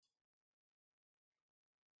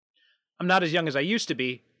I'm not as young as I used to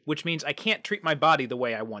be, which means I can't treat my body the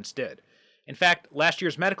way I once did. In fact, last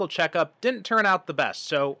year's medical checkup didn't turn out the best,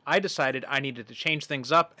 so I decided I needed to change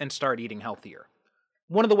things up and start eating healthier.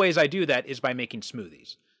 One of the ways I do that is by making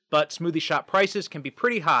smoothies. But smoothie shop prices can be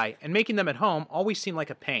pretty high, and making them at home always seem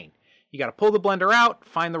like a pain. You gotta pull the blender out,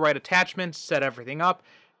 find the right attachments, set everything up,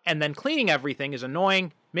 and then cleaning everything is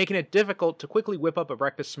annoying, making it difficult to quickly whip up a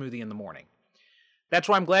breakfast smoothie in the morning. That's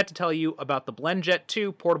why I'm glad to tell you about the BlendJet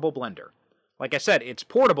 2 portable blender. Like I said, it's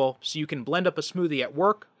portable, so you can blend up a smoothie at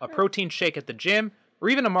work, a protein shake at the gym, or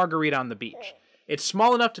even a margarita on the beach. It's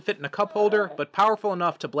small enough to fit in a cup holder, but powerful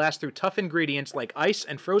enough to blast through tough ingredients like ice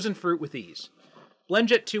and frozen fruit with ease.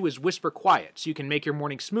 BlendJet 2 is whisper quiet, so you can make your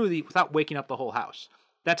morning smoothie without waking up the whole house.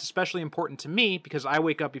 That's especially important to me because I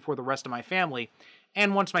wake up before the rest of my family,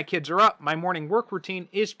 and once my kids are up, my morning work routine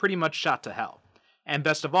is pretty much shot to hell. And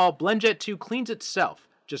best of all, BlendJet 2 cleans itself.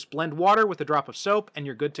 Just blend water with a drop of soap and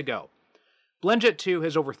you're good to go. BlendJet 2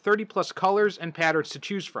 has over 30 plus colors and patterns to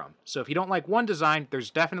choose from, so if you don't like one design,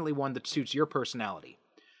 there's definitely one that suits your personality.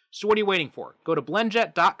 So what are you waiting for? Go to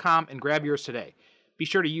blendjet.com and grab yours today. Be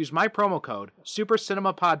sure to use my promo code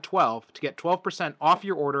SuperCinemaPod12 to get 12% off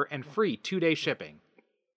your order and free 2-day shipping.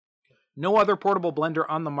 No other portable blender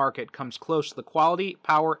on the market comes close to the quality,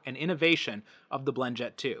 power, and innovation of the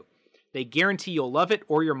BlendJet 2. They guarantee you'll love it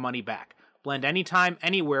or your money back. Blend anytime,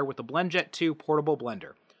 anywhere with the BlendJet 2 portable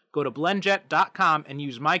blender. Go to blendjet.com and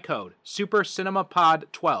use my code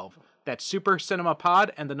SuperCinemaPod12. That's SuperCinemaPod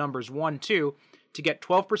and the numbers 12 to get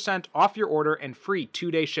 12% off your order and free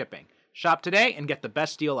 2-day shipping. Shop today and get the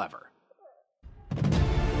best deal ever.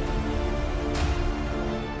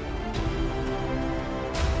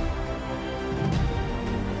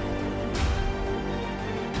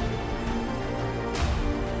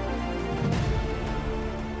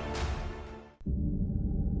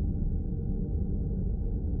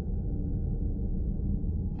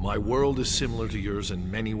 My world is similar to yours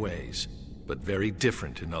in many ways, but very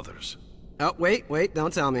different in others. Oh, wait,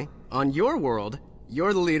 don't tell me. On your world,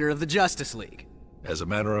 you're the leader of the Justice League. As a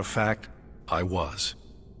matter of fact, I was.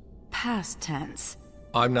 Past tense.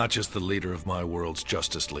 I'm not just the leader of my world's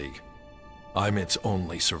Justice League. I'm its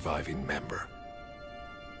only surviving member.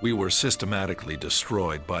 We were systematically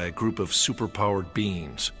destroyed by a group of superpowered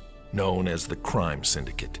beings known as the Crime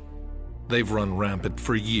Syndicate. They've run rampant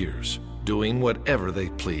for years, doing whatever they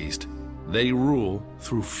pleased. They rule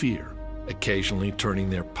through fear, occasionally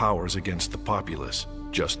turning their powers against the populace,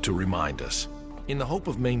 just to remind us. In the hope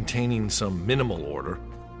of maintaining some minimal order,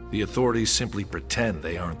 the authorities simply pretend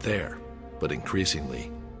they aren't there, but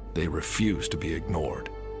increasingly, they refuse to be ignored.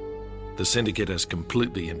 The Syndicate has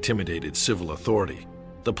completely intimidated civil authority.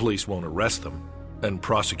 The police won't arrest them, and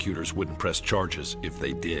prosecutors wouldn't press charges if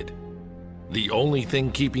they did. The only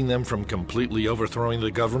thing keeping them from completely overthrowing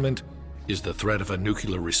the government is the threat of a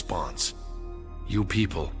nuclear response. You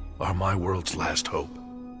people are my world's last hope.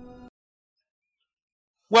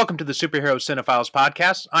 Welcome to the Superhero Cinephiles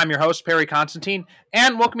podcast. I'm your host, Perry Constantine,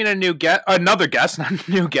 and welcoming another guest, not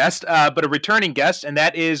a new guest, but a returning guest, and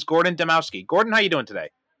that is Gordon Demowski. Gordon, how you doing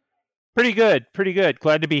today? Pretty good.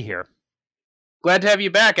 Glad to be here. Glad to have you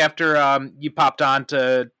back after you popped on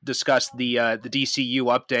to discuss the DCU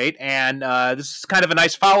update, and this is kind of a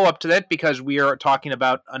nice follow-up to that because we are talking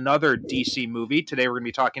about another DC movie. Today we're going to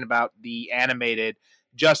be talking about the animated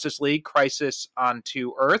Justice League Crisis on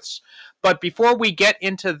Two Earths. But before we get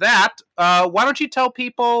into that, why don't you tell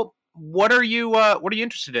people what are you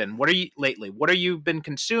interested in? What are you lately? What have you been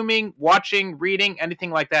consuming, watching, reading, anything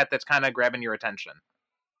like that that's kind of grabbing your attention?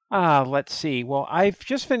 Let's see. Well, I've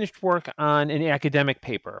just finished work on an academic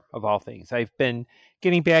paper, of all things. I've been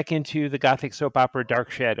getting back into the Gothic soap opera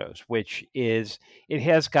Dark Shadows, it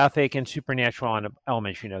has Gothic and supernatural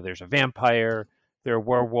elements. You know, there's a vampire, there are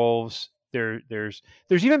werewolves, there's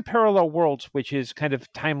even parallel worlds, which is kind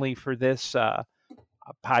of timely for this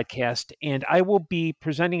podcast. And I will be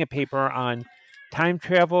presenting a paper on time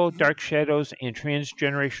travel, Dark Shadows, and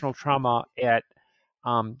transgenerational trauma at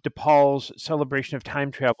DePaul's Celebration of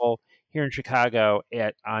Time Travel here in Chicago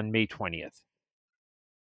on May 20th.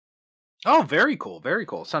 Oh, very cool. Very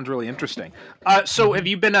cool. Sounds really interesting. So have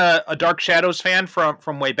you been a Dark Shadows fan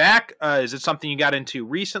from way back? Is it something you got into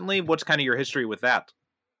recently? What's kind of your history with that?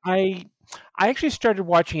 I actually started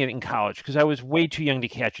watching it in college because I was way too young to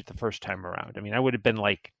catch it the first time around. I mean, I would have been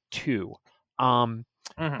like 2.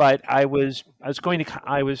 But I was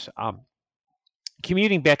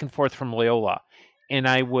commuting back and forth from Loyola. And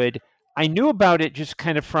I knew about it just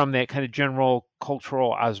kind of from that kind of general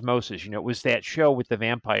cultural osmosis. You know, it was that show with the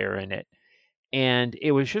vampire in it. And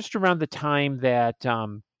it was just around the time that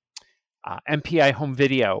MPI Home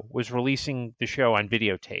Video was releasing the show on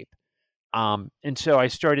videotape. And so I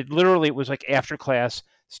started, literally, it was like after class,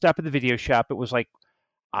 stop at the video shop. It was like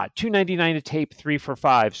 $2.99 a tape, 3 for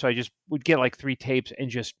 $5. So I just would get like 3 tapes and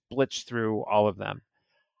just blitz through all of them.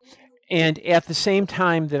 And at the same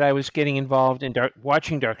time that I was getting involved in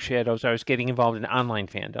watching Dark Shadows, I was getting involved in online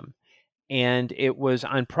fandom. And it was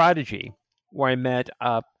on Prodigy where I met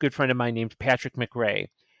a good friend of mine named Patrick McRae,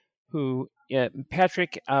 who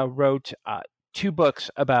Patrick wrote 2 books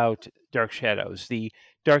about Dark Shadows, the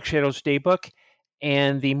Dark Shadows Daybook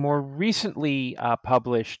and the more recently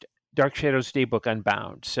published Dark Shadows Daybook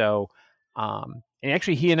Unbound. So, and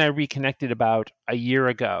actually he and I reconnected about a year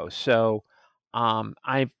ago. So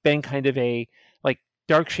I've been kind of like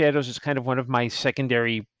Dark Shadows is kind of one of my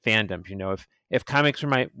secondary fandoms. You know, if comics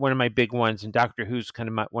are one of my big ones and Doctor Who's kind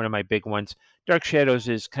of one of my big ones, Dark Shadows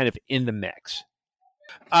is kind of in the mix.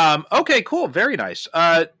 Okay, cool. Very nice.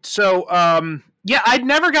 Yeah, I'd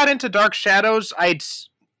never got into Dark Shadows.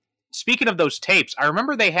 Speaking of those tapes, I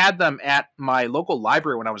remember they had them at my local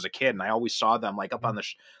library when I was a kid, and I always saw them like up on the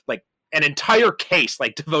like an entire case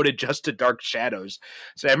like devoted just to Dark Shadows.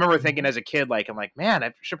 So I remember thinking as a kid, like, I'm like, man,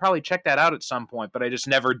 I should probably check that out at some point, but I just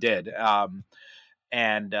never did. But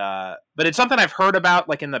it's something I've heard about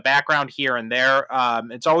like in the background here and there.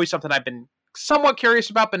 It's always something I've been somewhat curious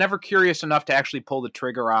about, but never curious enough to actually pull the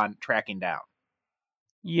trigger on tracking down.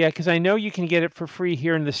 Yeah, because I know you can get it for free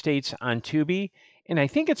here in the States on Tubi, and I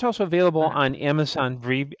think it's also available on Amazon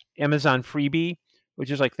Freebie,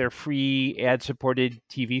 which is like their free ad-supported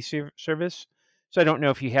TV service. So I don't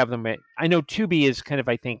know if you have them. I know Tubi is kind of,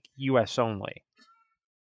 I think, U.S. only.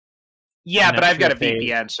 Yeah, but I've got a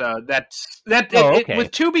VPN, so that's that. Okay.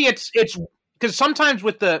 With Tubi, it's because sometimes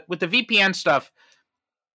with the VPN stuff,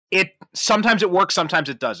 sometimes it works, sometimes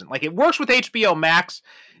it doesn't. Like it works with HBO Max,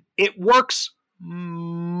 it works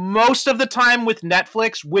most of the time with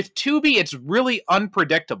Netflix. With Tubi, it's really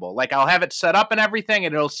unpredictable. Like I'll have it set up and everything,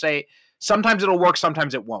 and it'll say sometimes it'll work,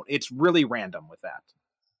 sometimes it won't. It's really random with that.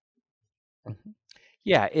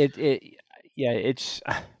 Yeah, it's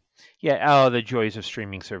oh, the joys of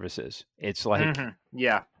streaming services. It's like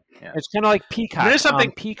yeah, it's kind of like Peacock. There's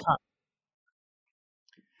something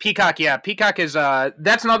Peacock, yeah. Peacock is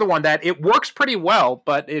that's another one that it works pretty well,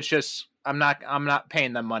 but it's just I'm not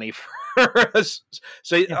paying them money for.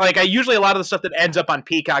 So like I usually a lot of the stuff that ends up on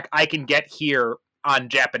Peacock I can get here on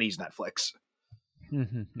Japanese Netflix.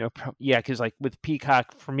 No problem. Yeah, because like with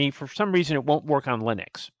Peacock, for me, for some reason, it won't work on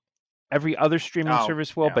Linux. Every other streaming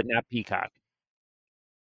service will, but not Peacock.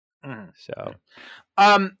 So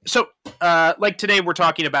like today we're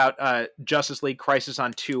talking about Justice League Crisis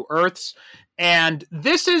on Two Earths, and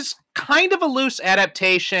this is kind of a loose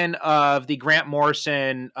adaptation of the Grant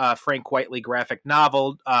Morrison, Frank Whiteley graphic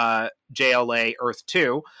novel, JLA Earth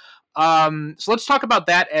 2. So let's talk about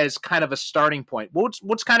that as kind of a starting point.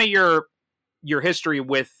 What's kind of your history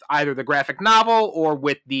with either the graphic novel or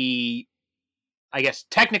with the, I guess,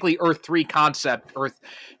 technically Earth 3 concept,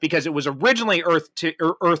 because it was originally Earth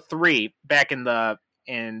 3 back in the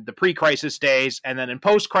pre-crisis days, and then in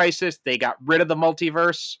post-crisis they got rid of the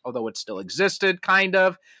multiverse, although it still existed, kind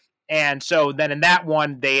of. And so then in that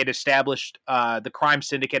one they had established the crime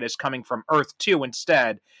syndicate as coming from Earth 2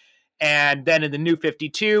 instead. And then in the New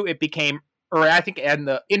 52 it became, or I think in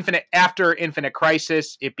the after Infinite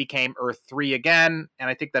Crisis, it became Earth 3 again, and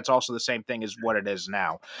I think that's also the same thing as what it is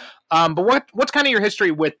now. But what's kind of your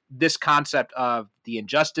history with this concept of the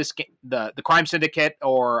Injustice, the Crime Syndicate,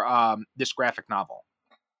 or this graphic novel?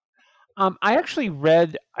 I actually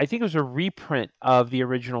read, I think it was a reprint of the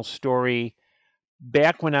original story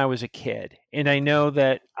back when I was a kid, and I know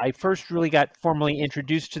that I first really got formally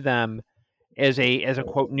introduced to them as a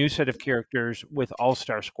quote new set of characters with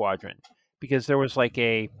All-Star Squadron. Because there was like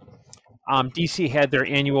DC had their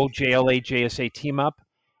annual JLA JSA team up,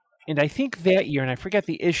 and I think that year, and I forget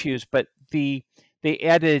the issues, but they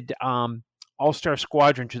added All-Star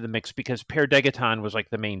Squadron to the mix because Per Degaton was like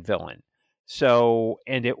the main villain. So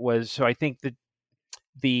I think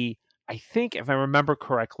I think if I remember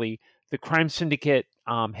correctly, the Crime Syndicate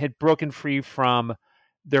had broken free from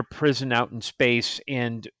their prison out in space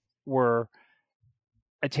and were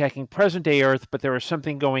attacking present day Earth, but there was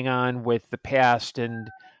something going on with the past and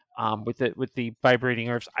with the vibrating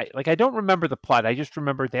Earths. I don't remember the plot. I just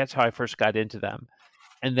remember that's how I first got into them.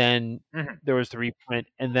 And then there was the reprint,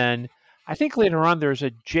 and then I think later on there was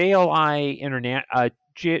a JLI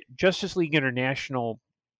Justice League International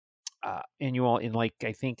annual in like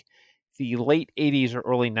I think the late 80s or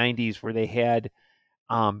early 90s where they had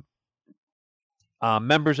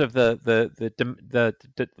members of the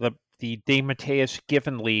DeMatteis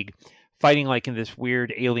Giffen League fighting like in this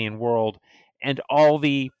weird alien world, and all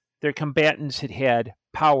their combatants had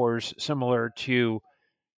powers similar to,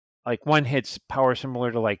 like, one hits power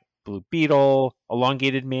similar to like Blue Beetle,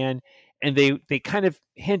 Elongated Man, and they kind of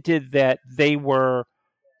hinted that they were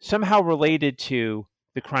somehow related to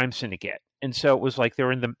the Crime Syndicate, and so it was like they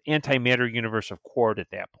were in the antimatter universe of Quard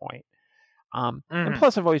at that point. And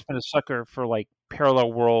plus, I've always been a sucker for like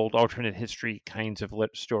parallel world, alternate history kinds of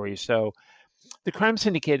stories. So the Crime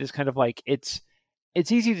Syndicate is kind of like it's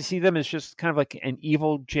easy to see them as just kind of like an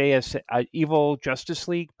evil Justice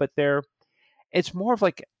League, but it's more of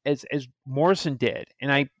like as Morrison did,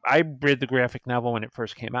 and I read the graphic novel when it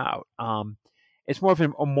first came out. It's more of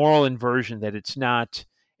a moral inversion, that it's not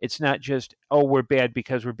just, oh, we're bad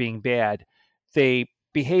because we're being bad. They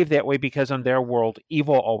behave that way because on their world,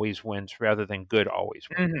 evil always wins rather than good always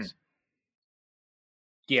wins.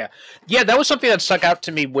 Yeah, that was something that stuck out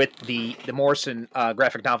to me with the Morrison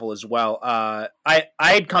graphic novel as well. I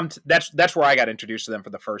had come to, that's where I got introduced to them for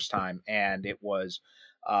the first time, and it was,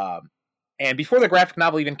 and before the graphic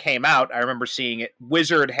novel even came out, I remember seeing it.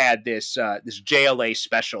 Wizard had this JLA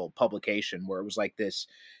special publication where it was like this.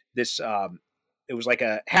 It was like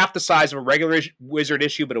a half the size of a regular Wizard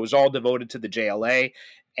issue, but it was all devoted to the JLA.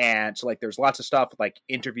 And so like there's lots of stuff like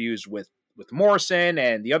interviews with Morrison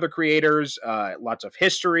and the other creators, lots of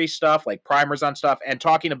history stuff, like primers on stuff, and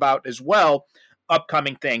talking about as well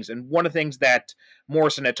upcoming things. And one of the things that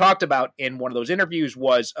Morrison had talked about in one of those interviews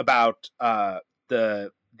was about the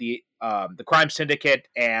Crime Syndicate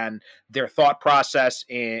and their thought process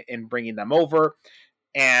in bringing them over.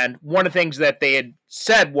 And one of the things that they had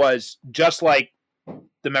said was, just like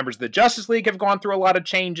the members of the Justice League have gone through a lot of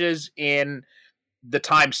changes in the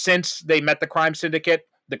time since they met the Crime Syndicate,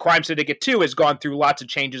 the Crime Syndicate too has gone through lots of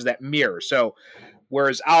changes that mirror. So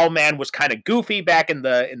whereas Owlman was kind of goofy back in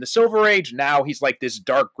the Silver Age, now he's like this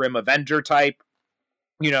dark, grim Avenger type.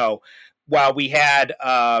 While we had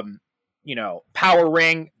Power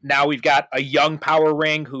Ring, now we've got a young Power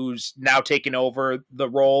Ring who's now taken over the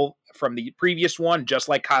role from the previous one, just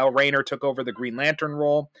like Kyle Rayner took over the Green Lantern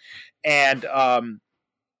role. And I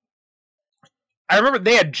remember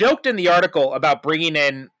they had joked in the article about bringing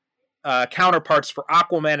in counterparts for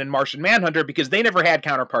Aquaman and Martian Manhunter because they never had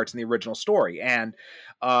counterparts in the original story. And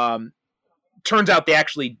turns out they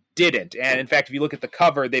actually didn't. And in fact, if you look at the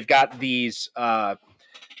cover, they've got you've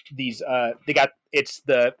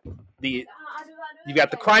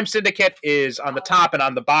got the Crime Syndicate is on the top, and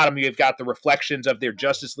on the bottom you've got the reflections of their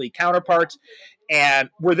Justice League counterparts. And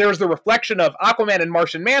where there's the reflection of Aquaman and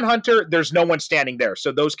Martian Manhunter, there's no one standing there.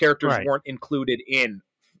 So those characters weren't included in,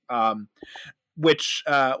 which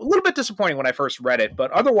a little bit disappointing when I first read it.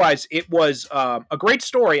 But otherwise, it was a great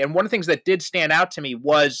story. And one of the things that did stand out to me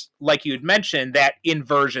was, like you had mentioned, that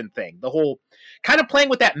inversion thing. The whole kind of playing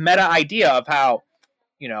with that meta idea of how,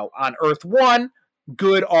 on Earth 1,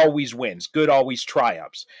 good always wins. Good always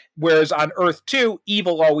triumphs. Whereas on Earth 2,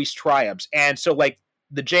 evil always triumphs. And so, like,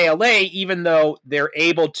 the JLA, even though they're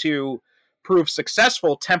able to prove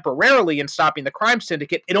successful temporarily in stopping the Crime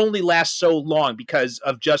Syndicate, it only lasts so long because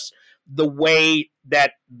of just the way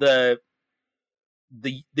that that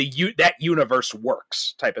universe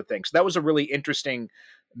works, type of thing. So that was a really interesting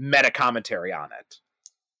meta commentary on it.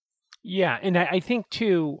 Yeah, and I think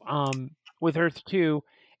too, with Earth 2,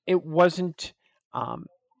 it wasn't.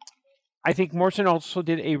 I think Morrison also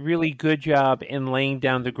did a really good job in laying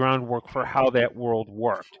down the groundwork for how that world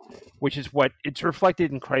worked, which is what it's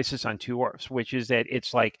reflected in Crisis on Two Earths, which is that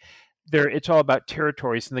it's like it's all about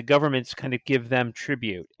territories, and the governments kind of give them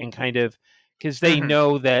tribute, and kind of because they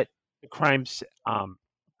know that the crime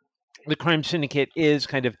syndicate is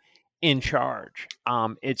kind of in charge.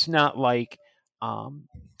 It's not like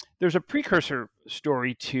there's a precursor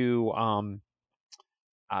story to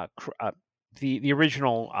the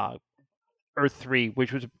original Earth 3,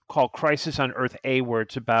 which was called Crisis on Earth A, where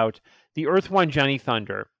it's about the Earth 1 Johnny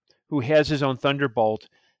Thunder, who has his own Thunderbolt.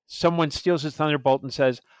 Someone steals his Thunderbolt and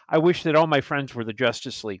says, I wish that all my friends were the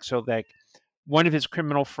Justice League. So that one of his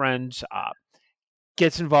criminal friends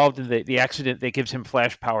gets involved in the accident that gives him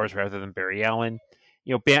flash powers rather than Barry Allen.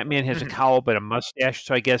 Batman has a cowl but a mustache,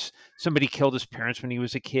 so I guess somebody killed his parents when he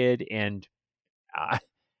was a kid, and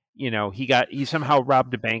he somehow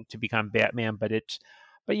robbed a bank to become Batman. But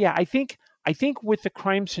yeah, I think with the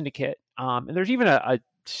Crime Syndicate, and there's even a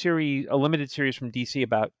limited series from DC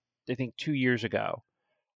about, I think, 2 years ago,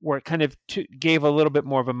 where it kind of gave a little bit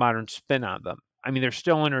more of a modern spin on them. I mean, they're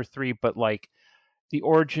still in Earth 3, but like the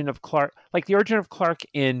origin of Clark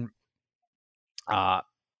in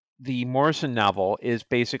the Morrison novel is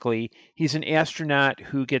basically he's an astronaut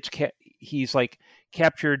who gets he's like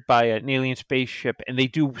captured by an alien spaceship, and they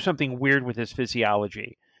do something weird with his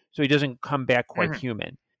physiology, so he doesn't come back quite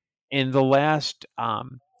human. in the last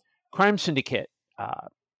Crime Syndicate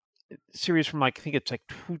series from like I think it's like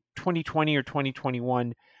 2020 or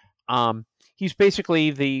 2021. He's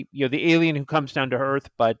basically the alien who comes down to Earth,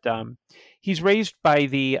 but he's raised by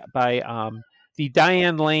the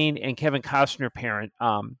Diane Lane and Kevin Costner parent,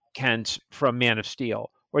 Kent from Man of Steel,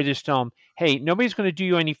 where they just tell him, "Hey, nobody's going to do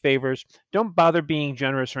you any favors. Don't bother being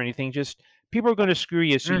generous or anything. Just people are going to screw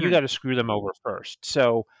you, so you got to screw them over first."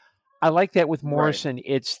 So I like that with Morrison.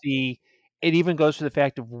 Right. It even goes to the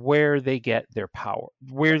fact of where they get their power,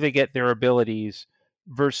 where they get their abilities,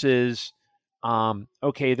 versus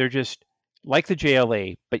okay, they're just like the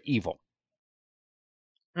JLA but evil.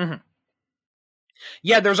 Mm-hmm.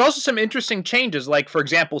 Yeah, there's also some interesting changes. Like, for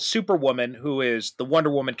example, Superwoman, who is the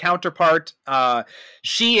Wonder Woman counterpart,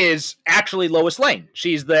 she is actually Lois Lane.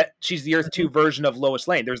 She's the Earth 2 version of Lois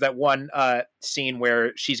Lane. There's that one scene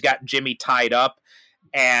where she's got Jimmy tied up,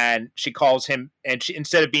 and she calls him, and she,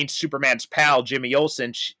 instead of being Superman's pal, Jimmy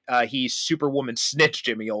Olsen, he's Superwoman snitch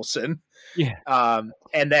Jimmy Olsen. Yeah.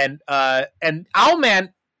 And then and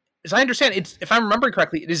Owlman, as I understand, if I'm remembering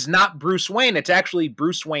correctly, it is not Bruce Wayne. It's actually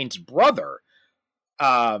Bruce Wayne's brother.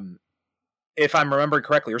 If I'm remembering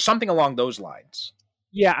correctly, or something along those lines.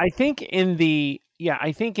 Yeah, I think in the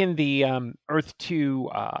Earth 2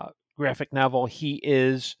 graphic novel,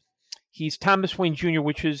 he's Thomas Wayne Jr.,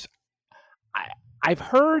 which is I've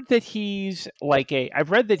heard that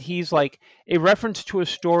I've read that he's like a reference to a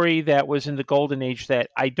story that was in the Golden Age that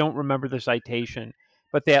I don't remember the citation,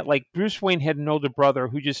 but that like Bruce Wayne had an older brother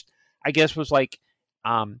who just, I guess, was like,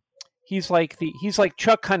 he's like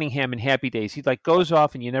Chuck Cunningham in Happy Days. He like goes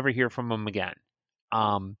off and you never hear from him again.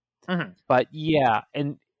 But yeah,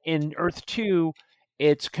 and in Earth 2,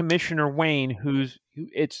 it's Commissioner Wayne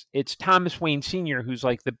it's Thomas Wayne Sr. who's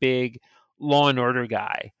like the big law and order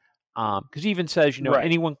guy. Because he even says,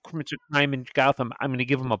 anyone commits a crime in Gotham, I'm going to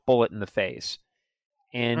give him a bullet in the face.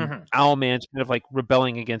 And Owlman's kind of like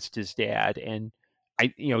rebelling against his dad, and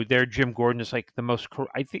there Jim Gordon is like the most.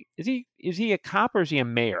 I think is he a cop or is he a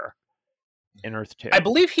mayor in Earth 2? I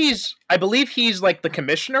believe he's like the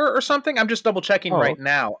commissioner or something. I'm just double checking right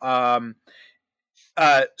now.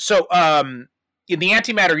 So in the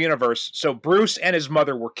Antimatter universe, so Bruce and his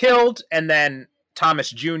mother were killed, and then Thomas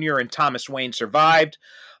Jr. and Thomas Wayne survived.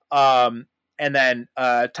 And then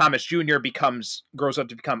Thomas Jr. grows up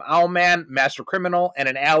to become Owlman, master criminal, and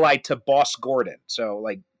an ally to Boss Gordon. So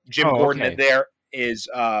like Jim Gordon there is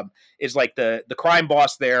like the crime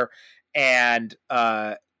boss there, and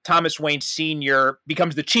Thomas Wayne Sr.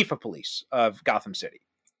 becomes the chief of police of Gotham City.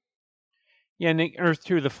 Yeah, and in Earth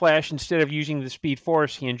 2, the Flash, instead of using the Speed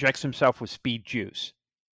Force, he injects himself with Speed Juice.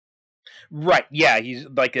 Right. Yeah, he's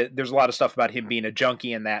like there's a lot of stuff about him being a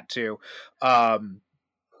junkie in that too.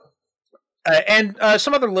 And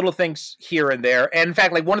some other little things here and there. And in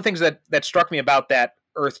fact, like one of the things that struck me about that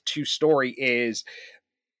Earth 2 story is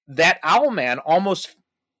that Owlman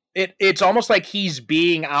it's almost like he's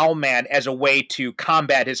being Owlman as a way to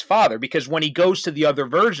combat his father, because when he goes to the other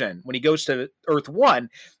version, when he goes to Earth 1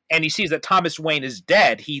 and he sees that Thomas Wayne is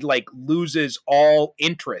dead, he like loses all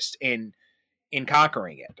interest in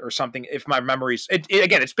conquering it or something. If my memory's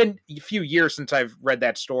again, it's been a few years since I've read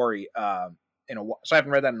that story. So I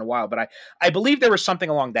haven't read that in a while, but I believe there was something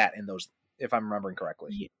along that in those, if I'm remembering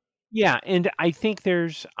correctly. Yeah, and I think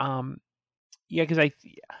there's I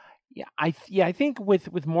think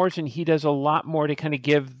with Morrison, he does a lot more to kind of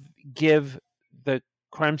give the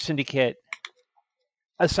Crime Syndicate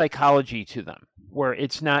a psychology to them, where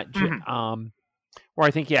it's not where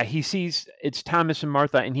I think he sees it's Thomas and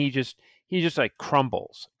Martha, and he just like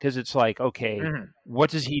crumbles, because it's like, okay, what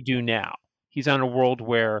does he do now? He's on a world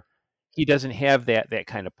where he doesn't have that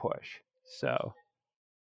kind of push. So,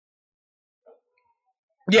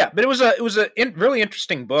 yeah, but it was a really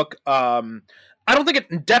interesting book. I don't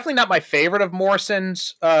think definitely not my favorite of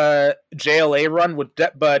Morrison's JLA run,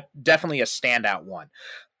 but definitely a standout one.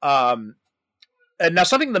 And now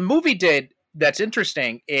something the movie did that's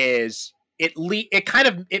interesting is it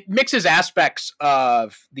mixes aspects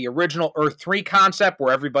of the original Earth 3 concept,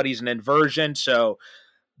 where everybody's an inversion. So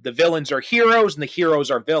the villains are heroes and the heroes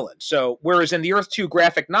are villains. So whereas in the Earth 2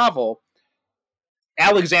 graphic novel,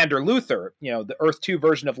 Alexander Luthor, the Earth 2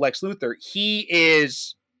 version of Lex Luthor, he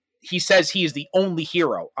says he is the only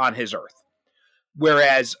hero on his Earth.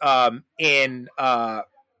 Whereas in the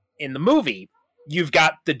movie, you've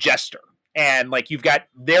got the Jester, and like you've got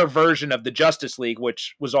their version of the Justice League,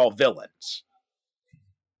 which was all villains.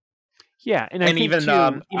 Yeah, and even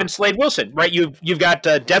Slade Wilson, right? You've got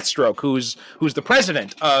Deathstroke, who's the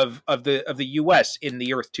president of the U.S. in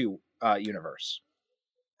the Earth 2 universe.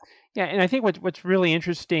 Yeah, and I think what's really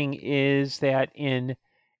interesting is that in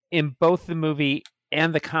in both the movie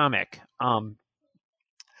and the comic,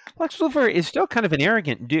 Lex Luthor is still kind of an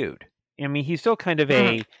arrogant dude. I mean, he's still kind of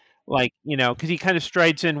a like, because he kind of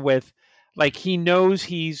strides in with, like, he knows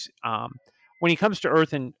he's when he comes to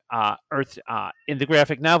Earth and Earth in the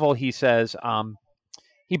graphic novel, he says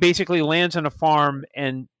he basically lands on a farm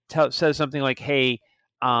and says something like, "Hey,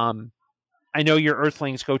 I know you're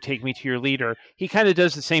Earthlings. Go take me to your leader." He kind of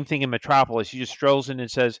does the same thing in Metropolis. He just strolls in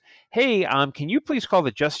and says, "Hey, can you please call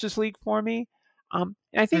the Justice League for me?" And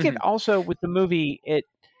I think it also, with the movie, it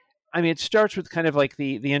starts with kind of like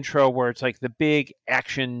the intro where it's like the big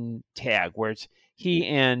action tag where it's he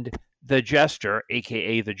and the Jester,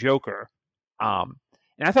 aka the Joker. And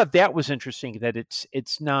I thought that was interesting that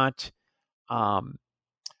it's not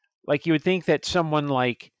like you would think that someone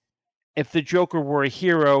like, if the Joker were a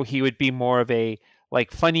hero, he would be more of a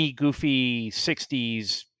like funny, goofy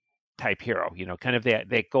 60s type hero, kind of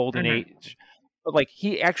that golden age. But like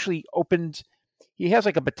he has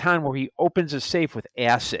like a baton where he opens a safe with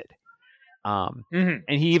acid. And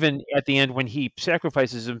he even at the end when he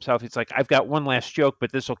sacrifices himself, it's like, I've got one last joke,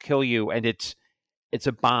 but this will kill you, and it's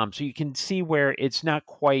a bomb. So you can see where it's not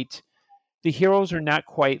quite, the heroes are not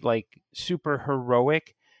quite like super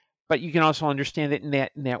heroic, but you can also understand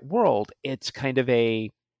that in that world, it's kind of a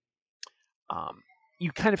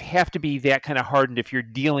you kind of have to be that kind of hardened if you're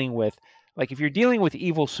dealing with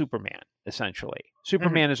evil Superman, essentially.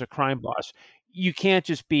 Superman is a crime boss. You can't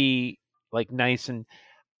just be like nice and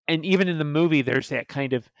even in the movie, there's that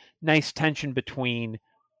kind of nice tension between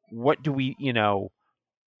what do we,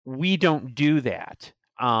 we don't do that.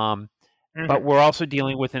 But we're also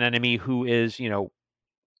dealing with an enemy who is, we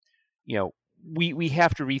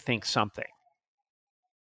have to rethink something.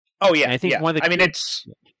 Oh yeah. And I think one of the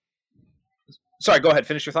sorry, go ahead.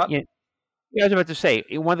 Finish your thought. Yeah, I was about to say,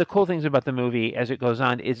 one of the cool things about the movie as it goes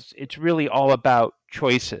on is it's really all about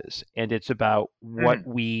choices, and it's about what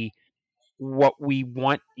we want,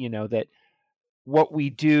 that what we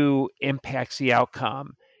do impacts the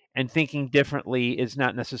outcome, and thinking differently is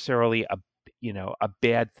not necessarily a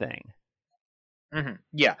bad thing.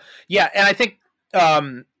 Yeah. And I think,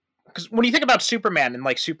 because when you think about Superman and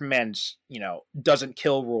like Superman's, doesn't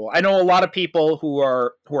kill rule, I know a lot of people who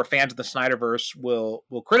are fans of the Snyderverse will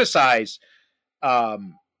criticize,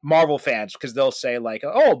 Marvel fans because they'll say like,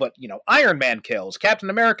 oh, but Iron Man kills, Captain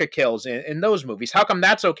America kills in those movies. How come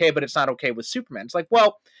that's okay, but it's not okay with Superman? It's like,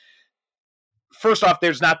 well, first off,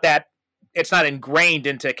 it's not ingrained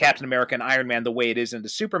into Captain America and Iron Man the way it is into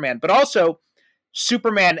Superman, but also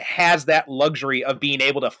Superman has that luxury of being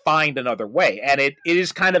able to find another way. And it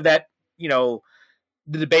is kind of that, the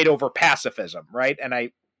debate over pacifism, right? And I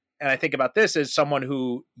think about this as someone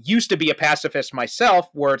who used to be a pacifist myself,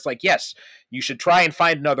 where it's like, yes, you should try and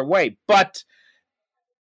find another way, but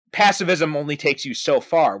pacifism only takes you so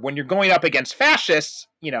far. When you're going up against fascists,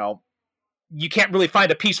 you can't really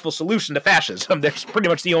find a peaceful solution to fascism. There's pretty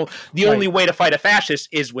much the only way to fight a fascist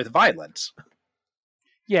is with violence.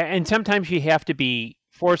 Yeah, and sometimes you have to be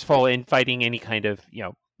forceful in fighting any kind of,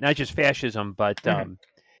 not just fascism, but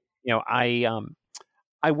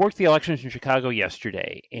I worked the elections in Chicago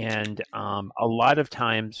yesterday, and a lot of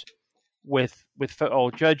times with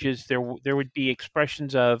federal judges, there would be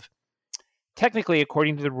expressions of, technically,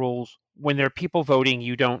 according to the rules, when there are people voting,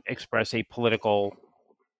 you don't express any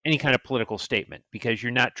kind of political statement because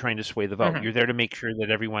you're not trying to sway the vote. You're there to make sure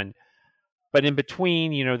that everyone. But in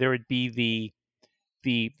between, there would be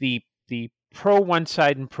the pro one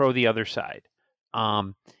side and pro the other side,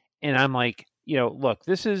 and I'm like, look,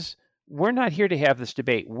 we're not here to have this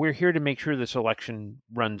debate. We're here to make sure this election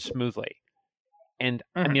runs smoothly. And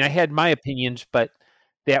I mean, I had my opinions, but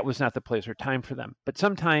that was not the place or time for them. But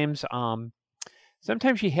sometimes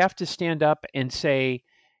you have to stand up and say,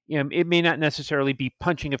 it may not necessarily be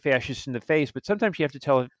punching a fascist in the face, but sometimes you have to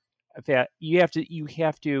tell that you have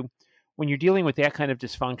to, when you're dealing with that kind of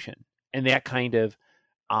dysfunction and that kind of,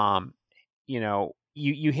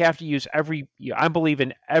 you have to use I believe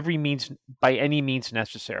in every means, by any means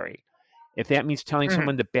necessary. If that means telling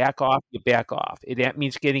someone to back off, you back off. If that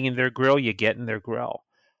means getting in their grill, you get in their grill.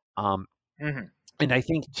 And I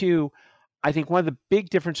think too, one of the big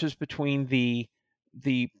differences between the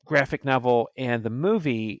graphic novel and the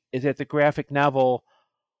movie is that the graphic novel,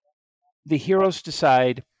 the heroes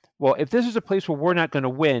decide, well, if this is a place where we're not going to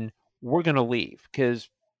win, we're going to leave, because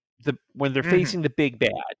when they're facing the big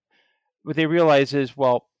bad, what they realize is,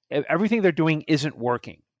 well, everything they're doing isn't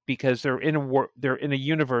working because they're in a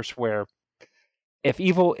universe where if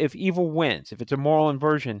evil wins, if it's a moral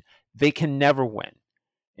inversion, they can never win.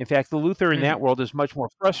 In fact, the Luthor in that world is much more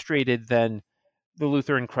frustrated than the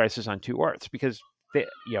Luthor in Crisis on Two Earths, because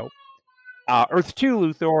Earth 2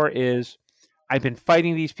 Luthor is, I've been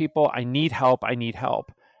fighting these people. I need help. I need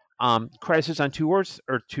help. Crisis on Two Earths,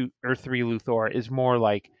 or Earth 3 Luthor is more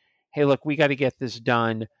like, hey, look, we got to get this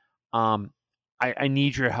done. I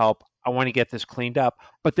need your help. I want to get this cleaned up.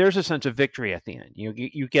 But there's a sense of victory at the end.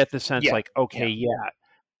 You get the sense Yeah. like, okay, yeah,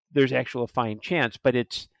 there's actual a fine chance. But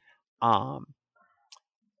it's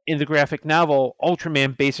in the graphic novel,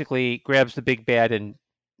 Ultraman basically grabs the big bad and,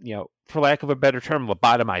 for lack of a better term,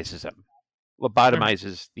 lobotomizes him.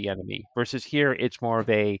 Lobotomizes the enemy. Versus here, it's more of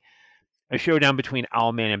a showdown between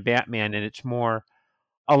Owlman and Batman, and it's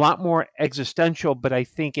a lot more existential. But I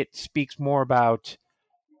think it speaks more about,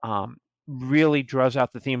 really draws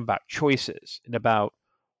out the theme about choices and about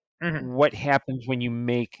what happens when you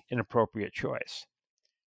make an appropriate choice.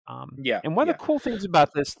 And one of the cool things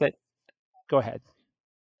about this go ahead.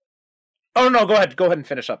 Oh no, go ahead and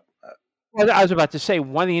finish up. Well, I was about to say,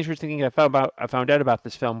 one of the interesting things I found out about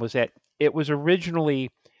this film was that it was originally,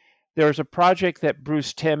 there was a project that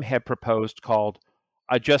Bruce Timm had proposed called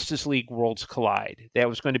Justice League Worlds Collide. That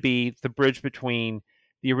was going to be the bridge between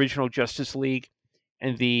the original Justice League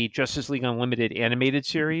and the Justice League Unlimited animated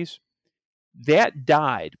series. That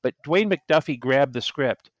died, but Dwayne McDuffie grabbed the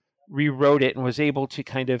script, rewrote it, and was able to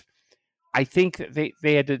kind of, I think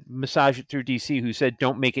they had to massage it through DC, who said,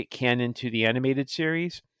 don't make it canon to the animated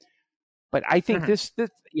series. But I think this,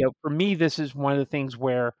 for me, this is one of the things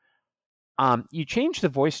where you change the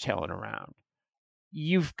voice talent around.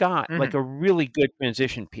 You've got like a really good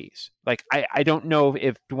transition piece. Like, I don't know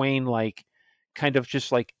if Dwayne like kind of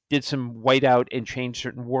just like did some whiteout and changed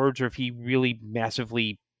certain words, or if he really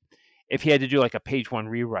massively, if he had to do like a page one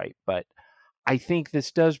rewrite. But I think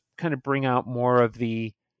this does kind of bring out more of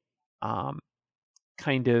the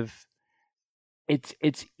kind of, it's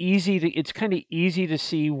kind of easy to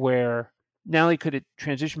see where not only could it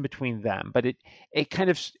transition between them, but it kind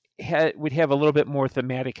of would have a little bit more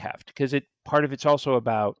thematic heft, because part of it's also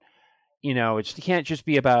about, it can't just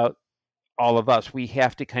be about all of us. We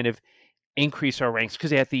have to kind of increase our ranks,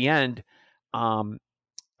 because at the end,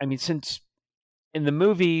 since in the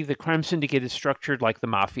movie the crime syndicate is structured like the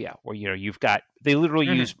mafia, where they literally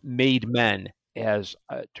use made men as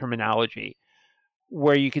a terminology,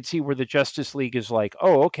 where you could see where the Justice League is like,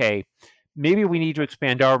 oh, okay, maybe we need to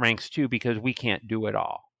expand our ranks too, because we can't do it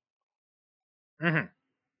all.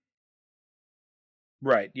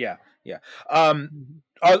 Right. Yeah. Yeah.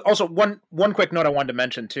 Also, one quick note I wanted to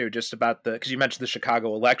mention too, just about because you mentioned the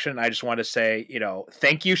Chicago election. I just want to say,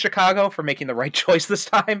 thank you, Chicago, for making the right choice this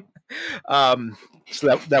time.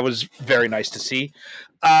 So that was very nice to see.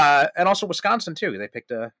 And also Wisconsin too. They picked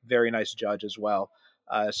a very nice judge as well.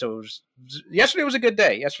 So yesterday was a good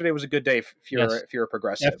day. Yesterday was a good day if you're a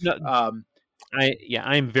progressive. I'm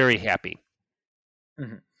very happy.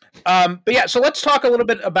 But yeah, so let's talk a little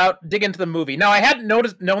bit dig into the movie. Now, I hadn't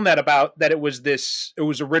known that it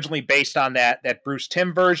was originally based on that Bruce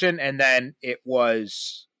Timm version, and then it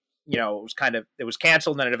was, it was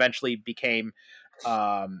canceled, and then it eventually became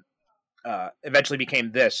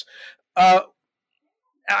this.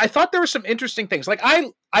 I thought there were some interesting things. Like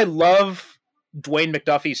I love Dwayne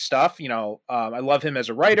McDuffie's stuff. I love him as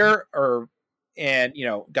a writer, and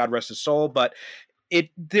God rest his soul, but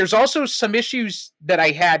there's also some issues that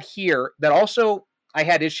I had here that also I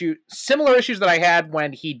had similar issues that I had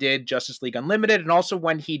when he did Justice League Unlimited, and also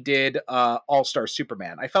when he did All-Star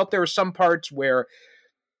Superman. I felt there were some parts where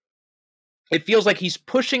it feels like he's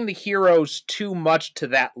pushing the heroes too much to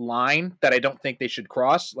that line that I don't think they should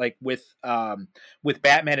cross. Like with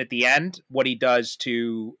Batman at the end, what he does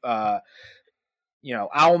to Owlman,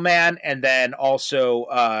 and then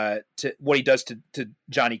also to what he does to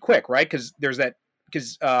Johnny Quick, right? Because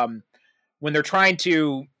when they're trying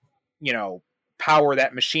to, power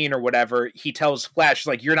that machine or whatever, he tells Flash,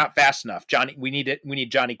 like, you're not fast enough, Johnny. We need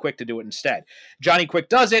Johnny Quick to do it instead. Johnny Quick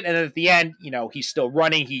does it, and then at the end, he's still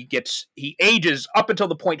running. He ages up until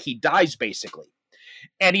the point he dies, basically.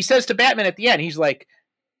 And he says to Batman at the end, he's like,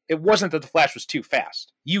 it wasn't that the Flash was too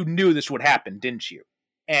fast. You knew this would happen, didn't you?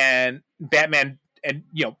 And Batman, and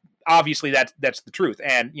obviously that's the truth.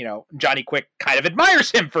 And Johnny Quick kind of admires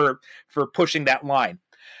him for pushing that line.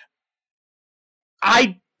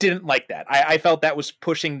 I didn't like that. I felt that was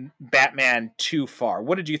pushing Batman too far.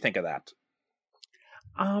 What did you think of that?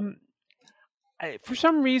 For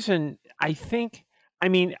some reason, I think, I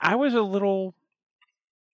was a little,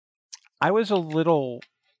 well,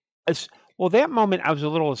 that moment I was a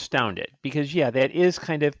little astounded, because that is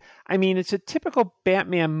kind of, it's a typical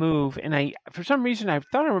Batman move. And for some reason, I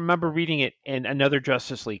thought I remember reading it in another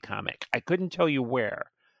Justice League comic. I couldn't tell you where.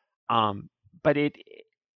 But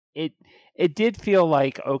it did feel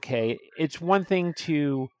like, okay, it's one thing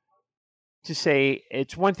to to say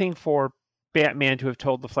it's one thing for Batman to have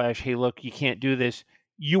told the Flash, "Hey, look, you can't do this.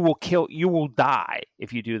 You will die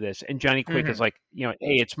if you do this." And Johnny Quick is like, "Hey,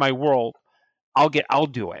 it's my world. I'll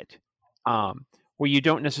do it." Where you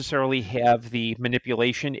don't necessarily have the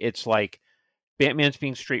manipulation. It's like Batman's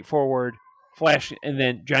being straightforward, Flash, and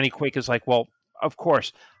then Johnny Quick is like, "Well, of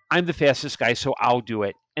course, I'm the fastest guy, so I'll do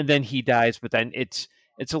it." And then he dies, but then it's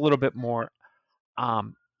a little bit more.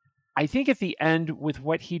 I think at the end with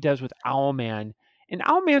what he does with Owlman, and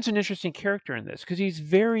Owlman's an interesting character in this because he's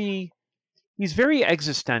very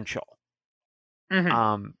existential.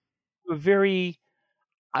 Very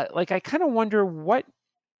I kind of wonder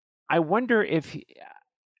if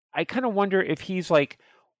he's like,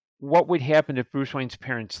 what would happen if Bruce Wayne's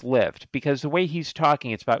parents lived? Because the way he's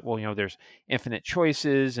talking, it's about, there's infinite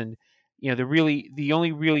choices, and the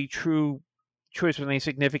only really true choice with any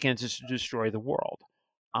significance is to destroy the world.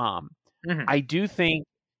 I do think,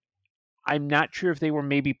 I'm not sure if they were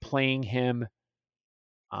maybe playing him,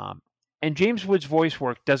 and James Woods' voice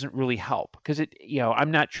work doesn't really help because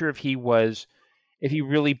I'm not sure if he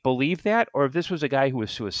really believed that, or if this was a guy who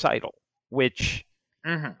was suicidal, which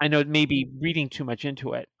I know maybe reading too much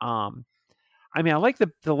into it. I like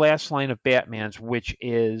the last line of Batman's, which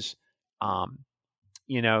is,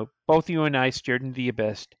 both you and I stared into the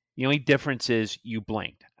abyss. The only difference is you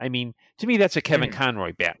blinked. I mean, to me, that's a Kevin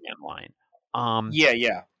Conroy Batman line.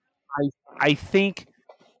 Yeah. I think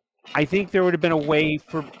there would have been a way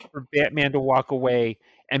for Batman to walk away,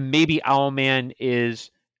 and maybe Owlman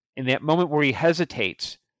is, in that moment where he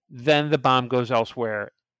hesitates, then the bomb goes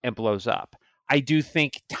elsewhere and blows up. I do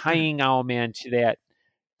think tying Owlman to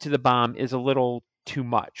the bomb is a little too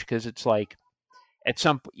much, because it's like, at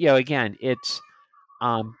some, again, it's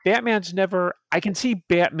Batman's never. I can see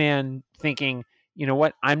Batman thinking, you know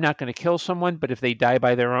what, I'm not going to kill someone, but if they die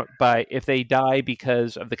if they die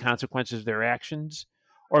because of the consequences of their actions,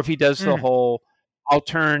 or if he does the whole, I'll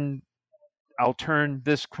turn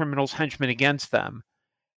this criminal's henchman against them,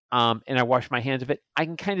 and I wash my hands of it. I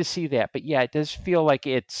can kind of see that, but yeah, it does feel like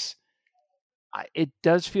it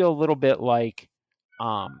does feel a little bit like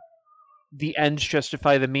the ends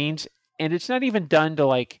justify the means, and it's not even done to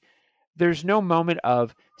like. There's no moment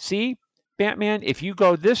of, see, Batman, if you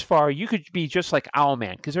go this far, you could be just like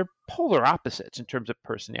Owlman, because they're polar opposites in terms of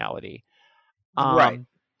personality. Right.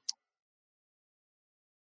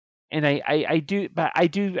 And I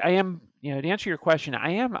am, to answer your question,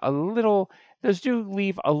 I am a little, those do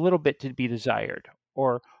leave a little bit to be desired.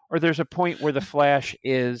 Or there's a point where the Flash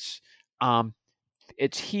is,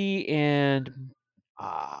 it's he and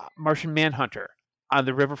Martian Manhunter on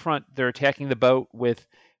the riverfront. They're attacking the boat with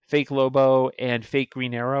fake Lobo and fake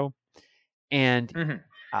Green Arrow, and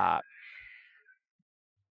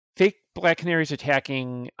fake Black Canary's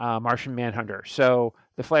attacking Martian Manhunter. So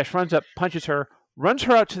the Flash runs up, punches her, runs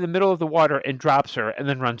her out to the middle of the water, and drops her, and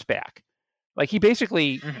then runs back. Like, he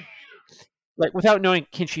basically, like, without knowing,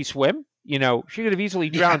 can she swim? She could have easily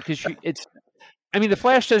drowned, because the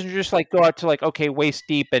Flash doesn't just like go out to like, okay, waist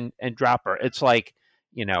deep and drop her. It's like,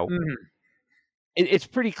 it's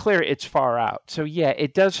pretty clear it's far out. So yeah,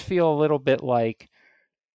 it does feel a little bit like,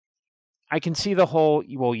 I can see the whole,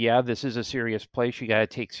 well, yeah, this is a serious place. You got to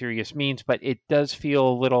take serious means, but it does feel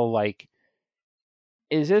a little like,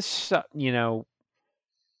 is this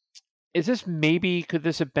maybe, could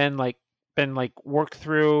this have been worked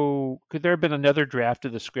through? Could there have been another draft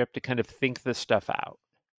of the script to kind of think this stuff out?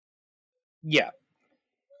 Yeah.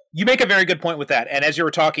 You make a very good point with that. And as you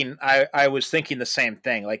were talking, I was thinking the same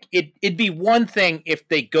thing. Like, it'd be one thing if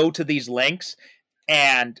they go to these lengths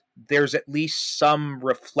and there's at least some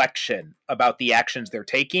reflection about the actions they're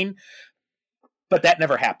taking, but that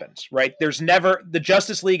never happens, right? The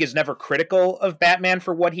Justice League is never critical of Batman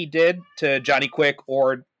for what he did to Johnny Quick,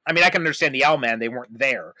 or, I mean, I can understand the Owlman, they weren't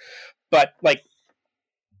there, but like,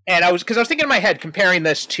 and I was thinking in my head comparing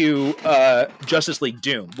this to Justice League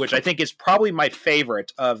Doom, which I think is probably my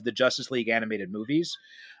favorite of the Justice League animated movies.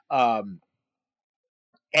 And,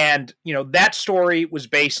 that story was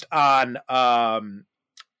based on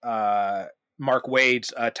Mark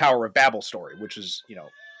Waid's Tower of Babel story, which is,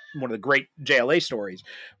 one of the great JLA stories,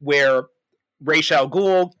 where Ra's al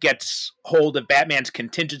Ghul gets hold of Batman's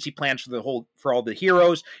contingency plans for all the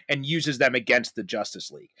heroes and uses them against the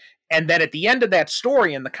Justice League. And then at the end of that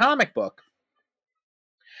story in the comic book,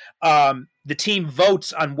 the team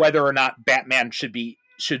votes on whether or not Batman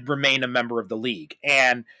should remain a member of the League.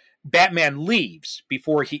 And Batman leaves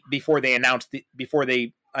before they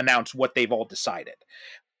announce what they've all decided.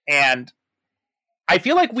 And I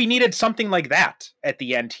feel like we needed something like that at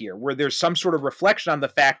the end here, where there's some sort of reflection on the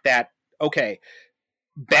fact that, okay,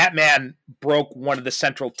 Batman broke one of the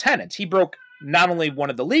central tenets. He broke not only one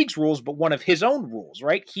of the League's rules, but one of his own rules,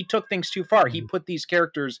 right? He took things too far. He put these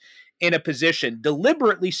characters in a position,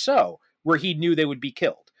 deliberately so, where he knew they would be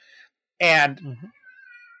killed. And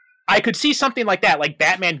I could see something like that, like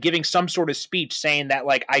Batman giving some sort of speech saying that,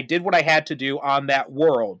 like, I did what I had to do on that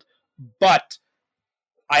world, but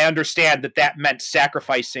I understand that that meant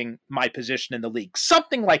sacrificing my position in the League.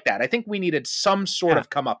 Something like that. I think we needed some sort of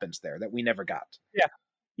comeuppance there that we never got.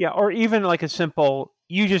 Yeah, or even like a simple,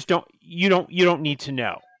 you don't need to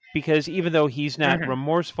know, because even though he's not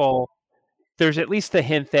remorseful, there's at least the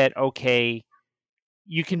hint that, okay,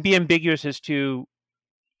 you can be ambiguous as to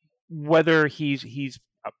whether he's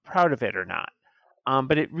proud of it or not.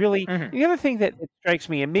 But it really, the other thing that strikes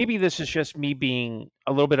me, and maybe this is just me being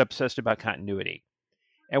a little bit obsessed about continuity.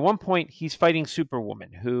 At one point, he's fighting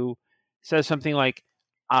Superwoman, who says something like,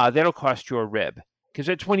 that'll cost you a rib. Because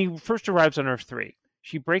it's when he first arrives on Earth 3.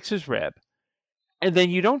 She breaks his rib, and then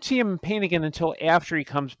you don't see him in pain again until after he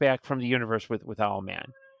comes back from the universe with Owlman.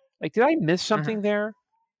 Like, did I miss something there?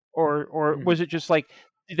 Or was it just like,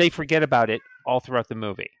 did they forget about it all throughout the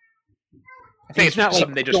movie? I think it's not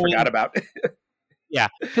something they just forgot about. Yeah,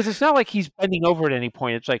 because it's not like he's bending over at any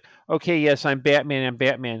point. It's like, okay, yes, I'm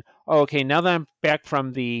Batman. Oh, okay, now that I'm back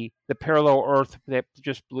from the parallel Earth that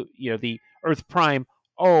just blew, the Earth Prime.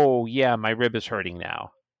 Oh, yeah, my rib is hurting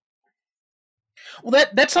now. Well,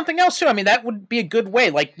 that's something else too. I mean, that would be a good way,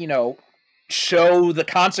 like, show the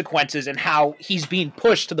consequences and how he's being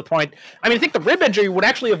pushed to the point. I mean, I think the rib injury would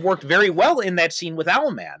actually have worked very well in that scene with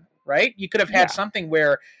Owlman, right? You could have had something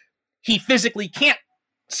where he physically can't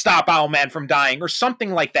stop Owlman from dying or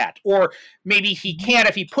something like that. Or maybe he can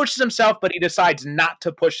if he pushes himself, but he decides not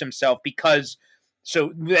to push himself because...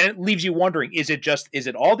 So then it leaves you wondering, is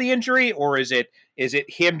it all the injury, or is it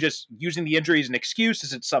him just using the injury as an excuse?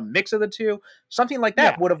 Is it some mix of the two? Something like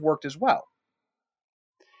that would have worked as well.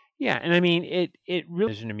 Yeah, and I mean, it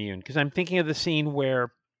really isn't immune, because I'm thinking of the scene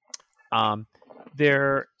where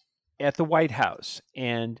they're at the White House,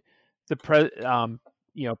 and the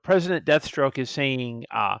President Deathstroke is saying,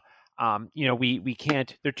 we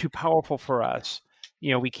can't, they're too powerful for us.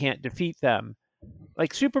 We can't defeat them.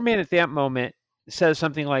 Like, Superman at that moment says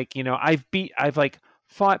something like, I've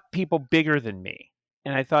fought people bigger than me.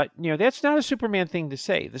 And I thought, that's not a Superman thing to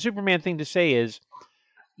say. The Superman thing to say is,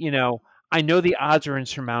 I know the odds are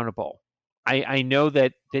insurmountable. I know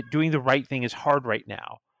that doing the right thing is hard right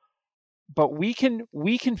now, but we can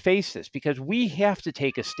face this because we have to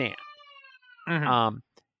take a stand. And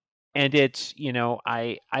it's,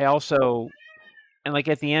 I also, and like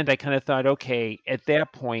at the end, I kind of thought, okay, at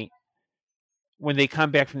that point, when they come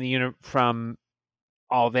back from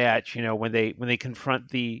all that, when they confront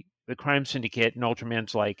the crime syndicate, and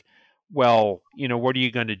Ultraman's like, well, what are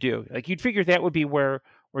you going to do? Like, you'd figure that would be where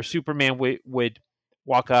Superman would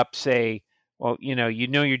walk up, say, well,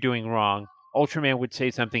 you're doing wrong. Ultraman would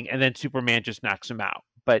say something, and then Superman just knocks him out.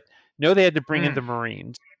 But no, they had to bring in the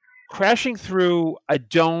Marines, crashing through a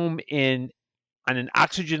dome on an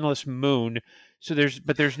oxygenless moon. So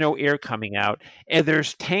there's no air coming out, and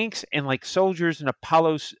there's tanks and like soldiers and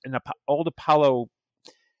old Apollo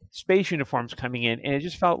space uniforms coming in, and it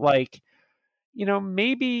just felt like,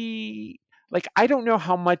 maybe, like, I don't know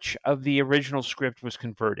how much of the original script was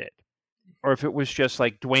converted, or if it was just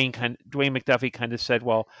like Dwayne McDuffie kind of said,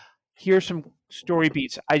 well, here's some story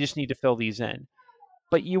beats, I just need to fill these in.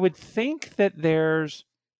 But you would think that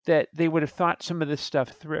that they would have thought some of this stuff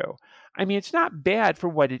through. I mean, it's not bad for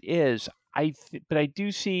what it is. But I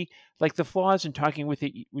do see, like, the flaws in talking with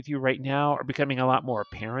you right now are becoming a lot more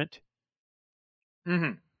apparent.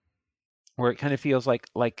 Where it kind of feels like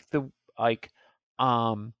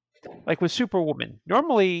with Superwoman.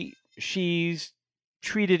 Normally she's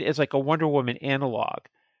treated as like a Wonder Woman analog.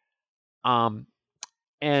 And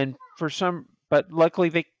but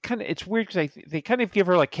luckily it's weird because they kind of give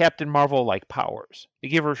her like Captain Marvel like powers. They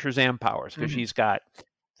give her Shazam powers because she's got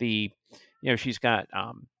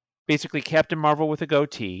basically Captain Marvel with a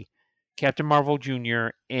goatee, Captain Marvel Jr.,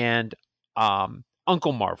 and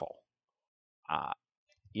Uncle Marvel.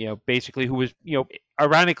 Basically who was,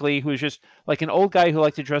 ironically, who was just like an old guy who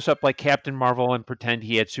liked to dress up like Captain Marvel and pretend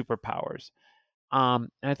he had superpowers. And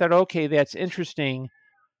I thought, okay, that's interesting.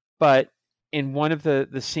 But in one of the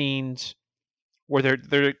scenes where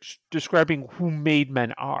they're describing who made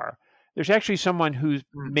men are, there's actually someone who's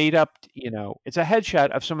made up, it's a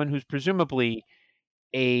headshot of someone who's presumably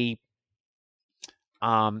the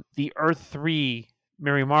Earth 3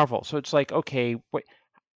 Mary Marvel. So it's like, okay,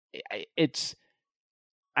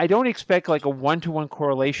 I don't expect like a one-to-one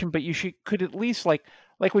correlation, but you could at least like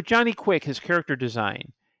with Johnny Quick, his character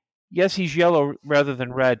design, yes, he's yellow rather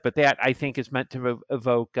than red, but that I think is meant to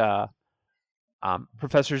evoke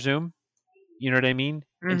Professor Zoom. You know what I mean?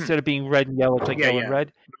 Mhm. Instead of being red and yellow, it's like Yeah, yellow and yeah.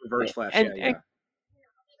 red. Reverse Flash. And, yeah. and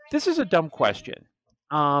this is a dumb question.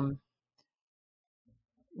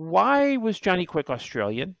 Why was Johnny Quick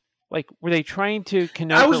Australian? Like, were they trying to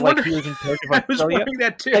connote that like he was in charge of I was Australia? wondering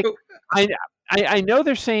that too. Like, I know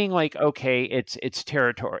they're saying like, okay, it's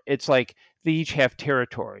territory. It's like they each have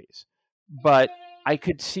territories, but I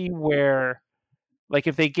could see where, like,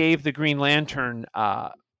 if they gave the Green Lantern,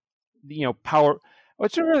 power. Well,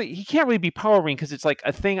 it's not really, he can't really be Power Ring because it's like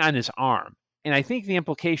a thing on his arm, and I think the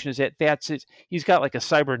implication is that that's it. He's got like a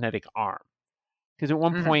cybernetic arm because at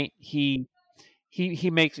one Mhm. point he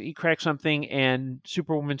cracks something and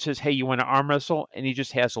Superwoman says, "Hey, you want to arm wrestle?" And he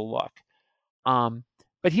just has a look.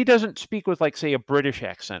 But he doesn't speak with like say a British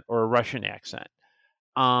accent or a Russian accent.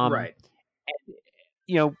 Right.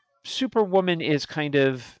 Superwoman is kind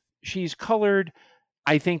of, she's colored,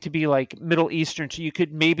 I think, to be like Middle Eastern. So you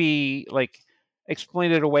could maybe like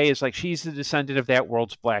explain it away as like she's the descendant of that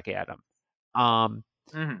world's Black Adam.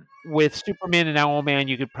 Mhm. With Superman and Owlman,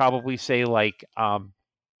 you could probably say like,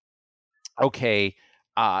 okay,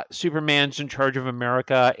 Superman's in charge of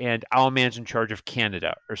America and Owlman's in charge of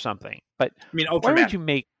Canada or something. But I mean, why would Ultraman. you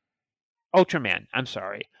make Ultraman? I'm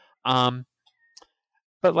sorry.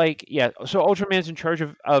 But like, yeah, so Ultraman's in charge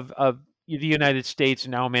of the United States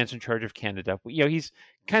and Owlman's in charge of Canada. He's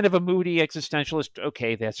kind of a moody existentialist.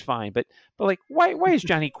 Okay, that's fine. But like, why is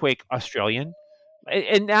Johnny Quick Australian?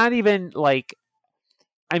 And not even like,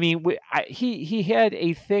 I mean, he had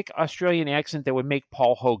a thick Australian accent that would make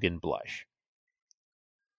Paul Hogan blush.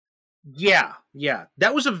 Yeah.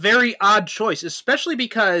 That was a very odd choice, especially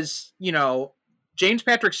because, James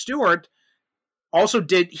Patrick Stewart also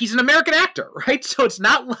he's an American actor, right? So it's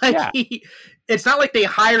not like it's not like they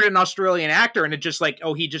hired an Australian actor and it just like,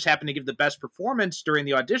 oh, he just happened to give the best performance during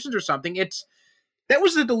the auditions or something. That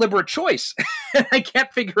was a deliberate choice. I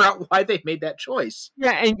can't figure out why they made that choice.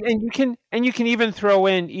 Yeah, and you can even throw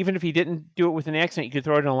in, even if he didn't do it with an accent, you could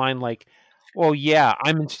throw in a line like, well, yeah,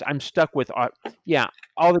 I'm stuck with all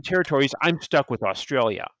the territories. I'm stuck with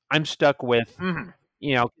Australia. I'm stuck with, Mhm.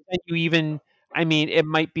 I mean, it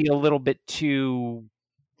might be a little bit too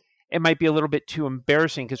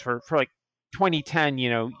embarrassing because for like 2010,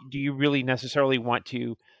 do you really necessarily want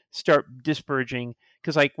to start disparaging?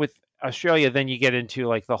 Because like with Australia, then you get into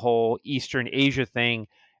like the whole Eastern Asia thing,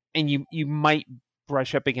 and you might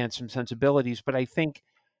brush up against some sensibilities. But I think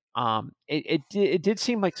it did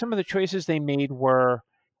seem like some of the choices they made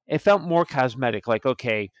it felt more cosmetic. Like,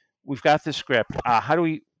 okay, we've got the script. How do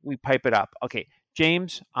we pipe it up? Okay,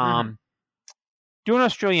 James, Mhm. do an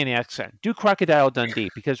Australian accent. Do Crocodile Dundee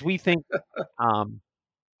because we think, and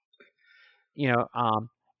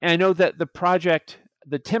I know that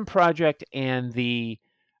the Tim Project, and the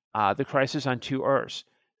Crisis on Two Earths.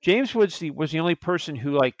 James was the only person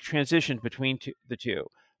who like transitioned between the two.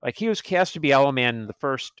 Like he was cast to be Owlman in the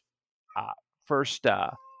first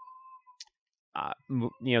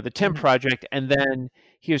the Tim Project, and then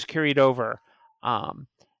he was carried over. And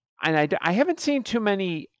I haven't seen too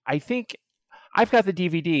many. I think I've got the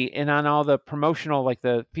DVD, and on all the promotional, like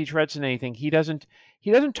the featurettes and anything, he doesn't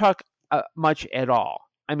talk much at all.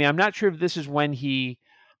 I mean, I'm not sure if this is when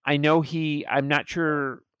I'm not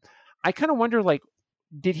sure. I kind of wonder, like,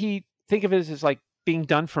 did he think of it as like being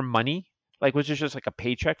done for money? Like, was it just like a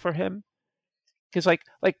paycheck for him? Because like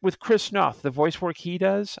with Chris Noth, the voice work he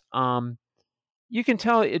does, you can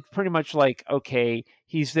tell it's pretty much like, okay,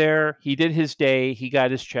 he's there, he did his day, he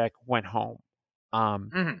got his check, went home.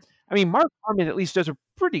 Mhm. I mean, Mark Harmon at least does a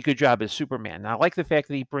pretty good job as Superman. And I like the fact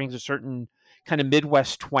that he brings a certain kind of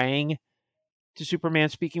Midwest twang to Superman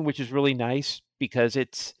speaking, which is really nice because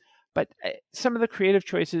but some of the creative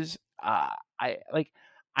choices,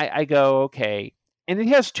 I go, okay. And it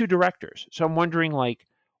has two directors. So I'm wondering, like,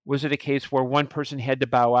 was it a case where one person had to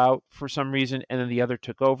bow out for some reason and then the other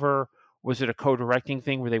took over? Was it a co-directing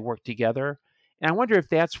thing where they worked together? And I wonder if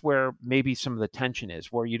that's where maybe some of the tension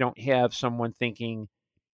is, where you don't have someone thinking,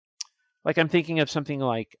 like I'm thinking of something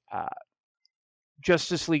like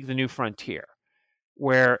Justice League: The New Frontier,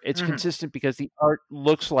 where it's Mhm. consistent because the art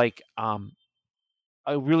looks like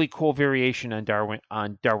a really cool variation on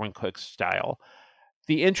Darwin Cook's style.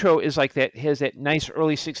 The intro is like that, has that nice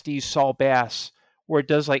early 60s Saul Bass, where it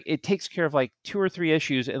does like, it takes care of like 2 or 3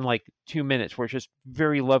 issues in like 2 minutes, where it's just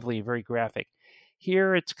very lovely and very graphic.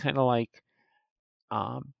 Here it's kind of like,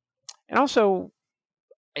 and also,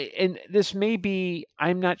 and this may be,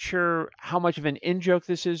 I'm not sure how much of an in-joke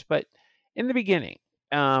this is, but in the beginning,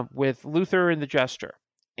 with Luthor and the Jester,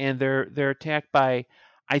 and they're attacked by,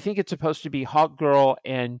 I think it's supposed to be Hawk Girl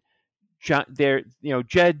and Jed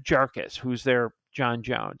Jarkis, who's their John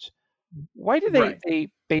Jones. Why do they Right. they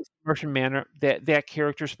base Martian Manhunter that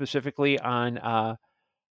character specifically on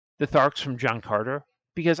the Tharks from John Carter?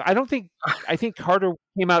 Because I think Carter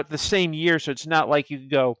came out the same year, so it's not like you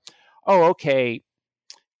could go, oh, okay,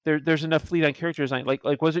 there's enough fleet on character design.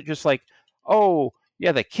 Like was it just like, oh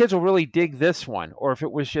yeah, the kids will really dig this one, or if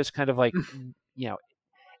it was just kind of like,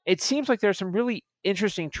 it seems like there's some really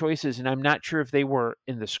interesting choices, and I'm not sure if they were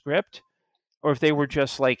in the script or if they were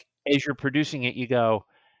just like as you're producing it, you go,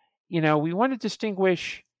 we want to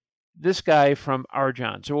distinguish this guy from our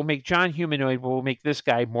John, so we'll make John humanoid, but we'll make this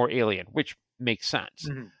guy more alien, which makes sense.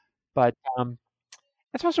 Mm-hmm. But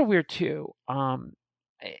that's also weird too. And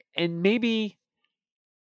maybe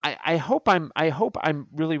I hope I'm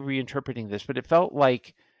really reinterpreting this, but it felt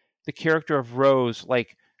like the character of Rose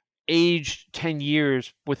like aged 10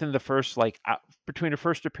 years within the first between her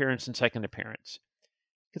first appearance and second appearance.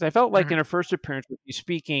 Because I felt like in her first appearance, with you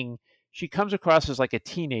speaking, she comes across as like a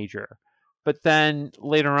teenager, but then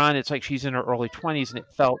later on, it's like she's in her early 20s, and it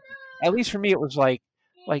felt, at least for me, it was like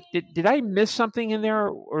did I miss something in there,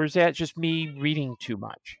 or is that just me reading too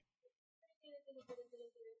much?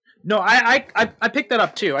 No, I picked that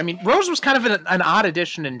up too. I mean, Rose was kind of an odd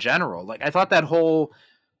addition in general. Like, I thought that whole,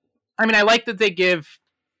 I mean, I like that they give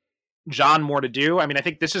John more to do. I mean, I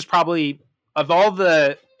think this is probably, of all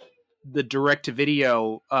the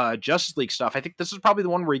direct-to-video Justice League stuff, I think this is probably the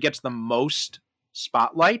one where he gets the most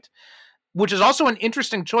spotlight, which is also an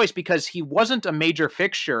interesting choice because he wasn't a major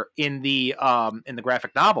fixture in the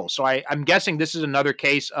graphic novel. So I'm guessing this is another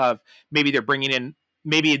case of maybe they're bringing in,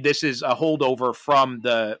 maybe this is a holdover from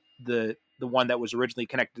the one that was originally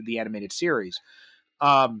connected to the animated series.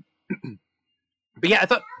 But yeah, I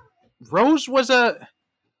thought Rose was an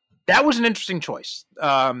interesting choice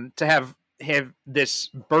to have this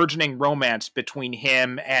burgeoning romance between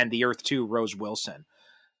him and the Earth 2 Rose Wilson.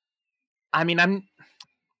 I mean,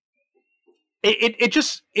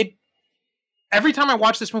 every time I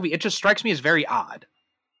watch this movie, it just strikes me as very odd.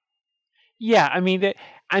 Yeah, I mean,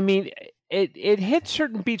 it hits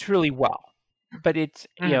certain beats really well, but it's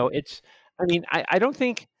it's. I mean, I don't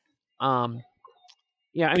think. I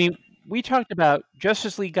mean, we talked about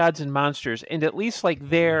Justice League Gods and Monsters, and at least like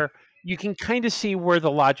there, you can kind of see where the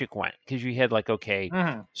logic went, because you had like, okay,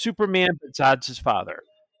 Superman, but Zod's his father,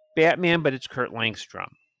 Batman, but it's Kurt Langstrom.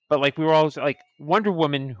 But like we were always like Wonder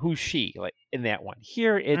Woman, who's she? Like in that one.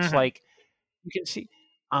 Here it's like you can see,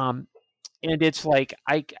 and it's like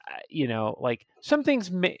like some things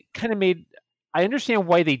kind of made. I understand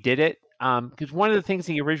why they did it, because one of the things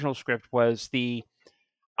in the original script was it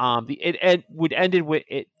would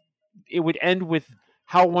end with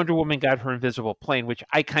how Wonder Woman got her invisible plane, which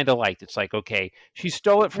I kind of liked. It's like, okay, she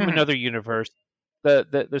stole it from another universe.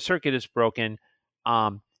 The circuit is broken.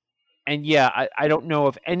 And yeah, I don't know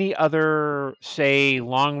of any other, say,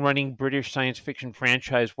 long-running British science fiction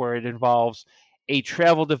franchise where it involves a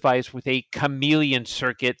travel device with a chameleon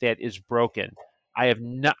circuit that is broken. I have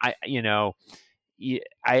not, that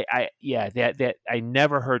I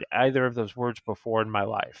never heard either of those words before in my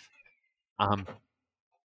life.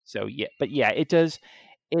 So yeah, but yeah, it does.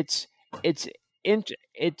 It's. I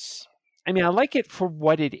mean, I like it for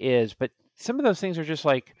what it is, but some of those things are just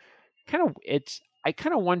like kind of. I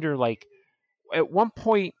kind of wonder, like, at one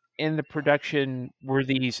point in the production, were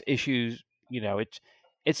these issues?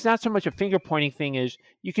 It's not so much a finger pointing thing as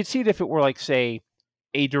you could see it if it were like, say,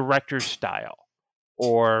 a director's style,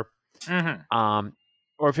 or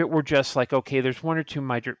if it were just like, okay, there's one or two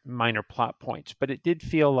minor plot points, but it did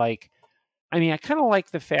feel like. I mean, I kind of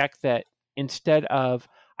like the fact that instead of,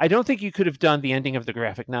 I don't think you could have done the ending of the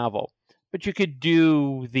graphic novel, but you could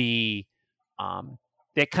do the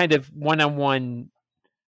that kind of one-on-one,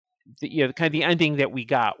 kind of the ending that we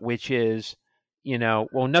got, which is,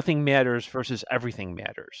 well, nothing matters versus everything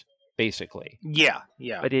matters, basically. Yeah.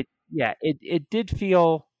 But it did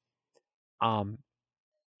feel, I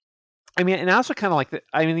mean, and I also kind of like that.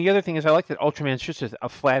 I mean, the other thing is I like that Ultraman's just a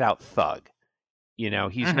flat-out thug.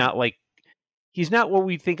 He's not like, he's not what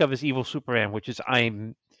we think of as evil Superman, which is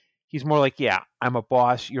he's more like, yeah, I'm a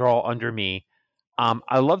boss, you're all under me.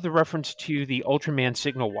 I love the reference to the Ultraman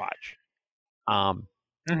Signal Watch,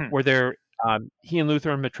 where they're he and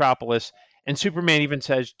Luthor in Metropolis, and Superman even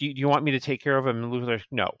says, "Do you want me to take care of him?" And Luthor's,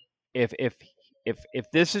 no. If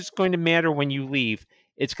this is going to matter when you leave,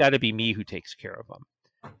 it's got to be me who takes care of him.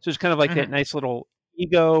 So it's kind of like that nice little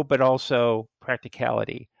ego, but also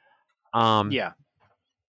practicality. Yeah.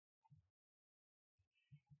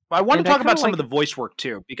 Well, I want to talk about some of the voice work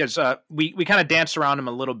too, because we kind of danced around him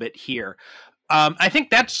a little bit here. I think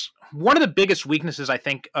that's one of the biggest weaknesses, I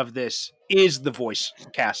think, of this is the voice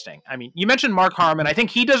casting. I mean, you mentioned Mark Harmon. I think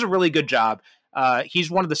he does a really good job. He's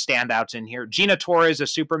one of the standouts in here. Gina Torres, a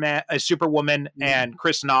Superwoman, and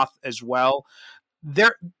Chris Noth as well.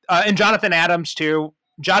 There and Jonathan Adams too.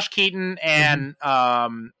 Josh Keaton and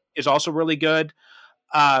is also really good.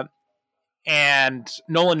 And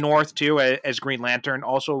Nolan North too as Green Lantern,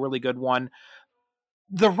 also a really good one.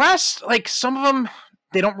 The rest, like some of them,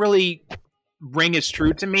 they don't really ring as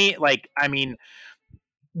true to me. Like, I mean,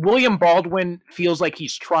 William Baldwin feels like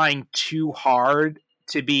he's trying too hard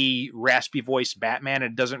to be raspy voice Batman.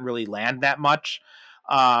 It doesn't really land that much.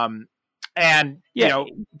 You know,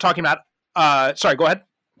 talking about, sorry, go ahead.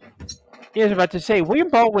 Yeah, I was about to say, William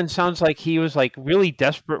Baldwin sounds like he was like really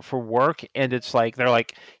desperate for work, and it's like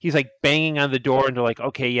he's like banging on the door, and they're like,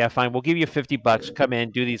 okay, yeah, fine, we'll give you $50, come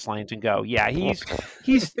in, do these lines, and go. Yeah, he's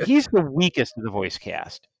the weakest of the voice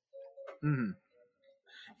cast. Mm-hmm.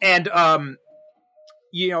 And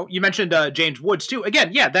you know, you mentioned James Woods too.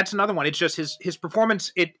 Again, yeah, that's another one. It's just his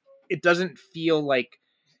performance. It doesn't feel like.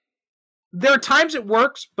 There are times it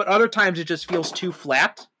works, but other times it just feels too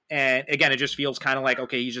flat. And again, it just feels kind of like,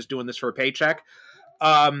 okay, he's just doing this for a paycheck.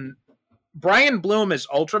 Brian Bloom as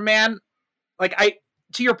Ultraman. Like,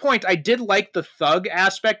 to your point, I did like the thug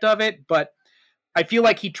aspect of it, but I feel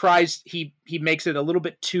like he makes it a little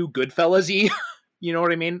bit too Goodfellas-y. You know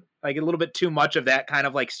what I mean? Like a little bit too much of that kind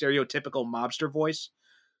of like stereotypical mobster voice.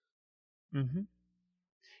 Mm-hmm.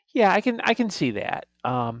 Yeah, I can see that.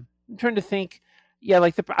 I'm trying to think. Yeah,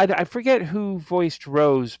 like I forget who voiced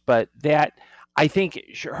Rose, but that I think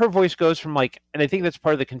her voice goes from like, and I think that's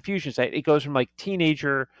part of the confusion. It goes from like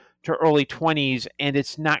teenager to early 20s, and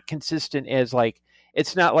it's not consistent as like,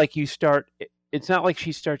 it's not like it's not like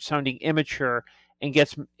she starts sounding immature and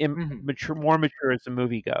gets more mature as the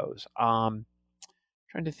movie goes. Trying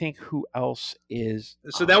to think who else is.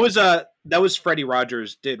 So that was Freddie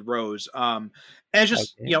Rogers did Rose. And it's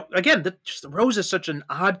just, you know, again, Rose is such an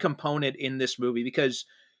odd component in this movie because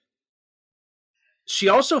she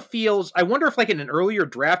also feels, I wonder if like in an earlier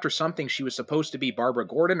draft or something, she was supposed to be Barbara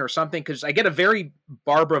Gordon or something. Cause I get a very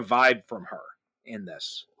Barbara vibe from her in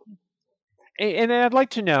this. And I'd like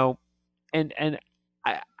to know, and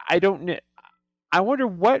I don't know, I wonder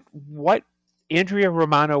what Andrea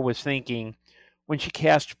Romano was thinking when she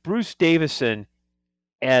cast Bruce Davison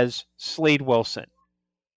as Slade Wilson.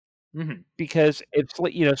 Mm-hmm. Because it's,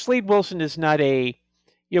 you know, Slade Wilson is not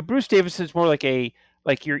Bruce Davison is more like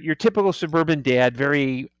your typical suburban dad,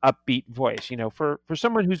 very upbeat voice. You know, for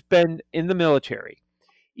someone who's been in the military,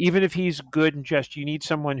 even if he's good and just, you need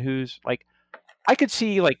someone who's like, I could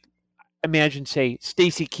see imagine say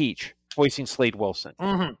Stacy Keach voicing Slade Wilson,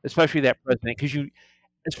 especially that president, because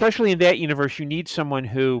especially in that universe, you need someone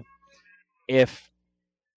who, if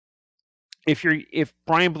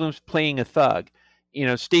Brian Bloom's playing a thug, you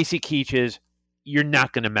know, Stacy Keach is, you're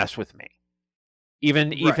not going to mess with me,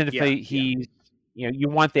 even if he's, you know, you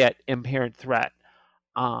want that inherent threat.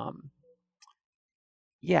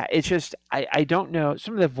 It's just I don't know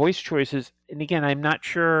some of the voice choices, and again, I'm not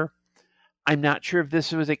sure if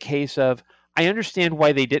this was a case of, I understand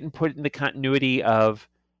why they didn't put it in the continuity of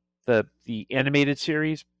the animated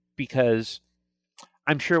series, because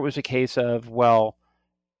I'm sure it was a case of, well,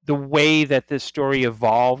 the way that this story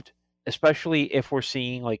evolved, especially if we're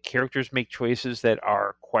seeing like characters make choices that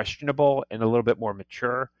are questionable and a little bit more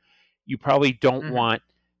mature, you probably don't want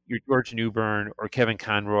your George Newbern or Kevin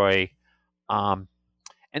Conroy. And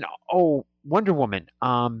Wonder Woman,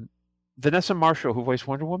 Vanessa Marshall, who voiced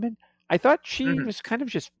Wonder Woman, I thought she was kind of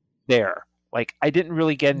just there. Like, I didn't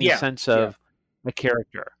really get any sense of the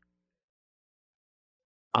character.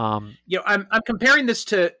 You know, I'm comparing this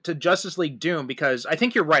to Justice League Doom because I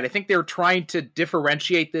think you're right. I think they're trying to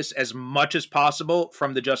differentiate this as much as possible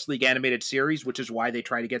from the Justice League animated series, which is why they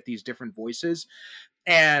try to get these different voices.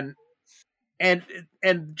 But it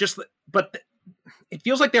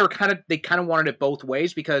feels like they kind of wanted it both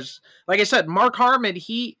ways because, like I said, Mark Harmon,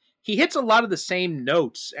 he hits a lot of the same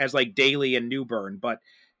notes as like Daly and Newbern, but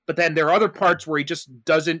then there are other parts where he just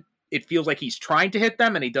doesn't. It feels like he's trying to hit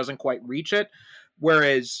them and he doesn't quite reach it.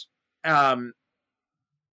 Whereas, and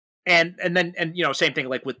then you know, same thing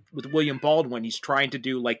like with William Baldwin, he's trying to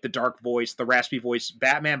do like the dark voice, the raspy voice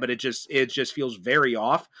Batman, but it just feels very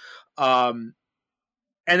off.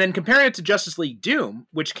 And then comparing it to Justice League Doom,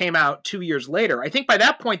 which came out 2 years later, I think by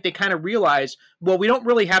that point they kind of realized, well, we don't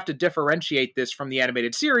really have to differentiate this from the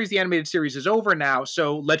animated series. The animated series is over now,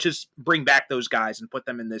 so let's just bring back those guys and put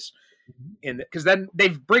them in this, because then they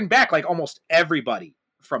bring back like almost everybody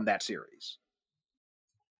from that series.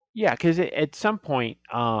 Yeah, because at some point,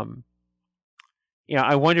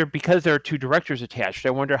 I wonder, because there are two directors attached,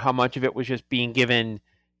 I wonder how much of it was just being given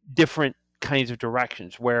different kinds of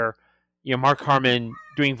directions. Where, Mark Harmon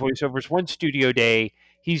doing voiceovers one studio day,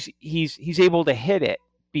 he's able to hit it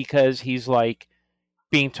because he's like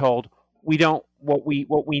being told, we don't what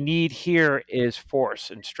we need here is force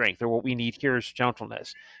and strength, or what we need here is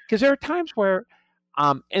gentleness. Because there are times where,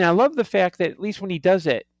 and I love the fact that at least when he does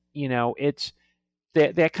it, it's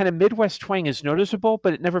that kind of Midwest twang is noticeable,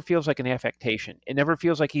 but it never feels like an affectation. It never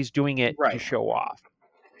feels like he's doing it to Right. show off.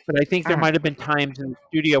 But I think there might have been times in the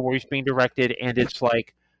studio where he's being directed, and it's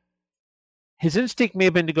like his instinct may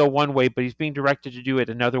have been to go one way, but he's being directed to do it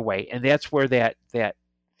another way, and that's where that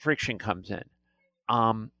friction comes in.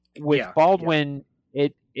 With Baldwin,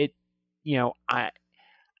 I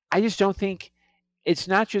just don't think it's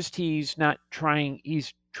not just he's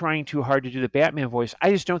trying too hard to do the Batman voice.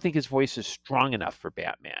 I just don't think his voice is strong enough for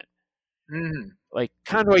Batman. Mm-hmm. Like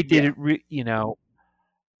Conroy did it,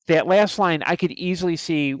 that last line, I could easily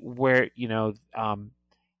see where,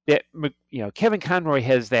 that, Kevin Conroy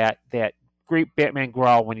has that great Batman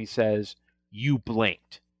growl when he says, "You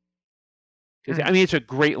blinked." Because it's a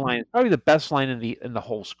great line. It's probably the best line in the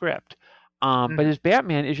whole script. But his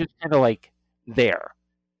Batman is just kind of like there.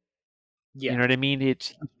 Yeah. You know what I mean?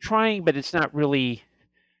 It's trying, but it's not really.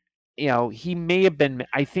 He may have been.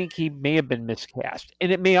 I think he may have been miscast,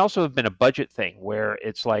 and it may also have been a budget thing where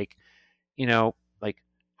it's like, like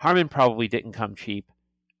Harmon probably didn't come cheap.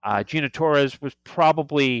 Gina Torres was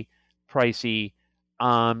probably pricey.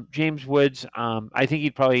 James Woods, I think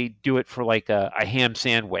he'd probably do it for like a ham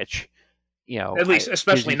sandwich. At least,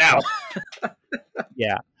 especially now.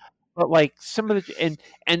 Yeah, but like some of the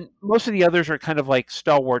and most of the others are kind of like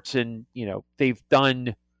stalwarts, and they've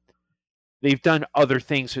done other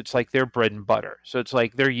things. So it's like their bread and butter. So it's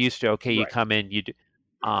like they're used to, okay, you come in, you do.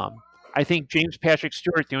 I think James Patrick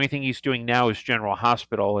Stewart, the only thing he's doing now is General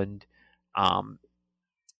Hospital, and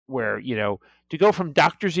where to go from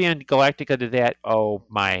Dr. Z and Galactica to that, oh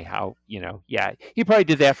my, how he probably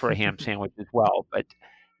did that for a ham sandwich as well. But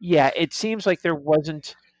yeah, it seems like there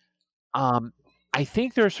wasn't. I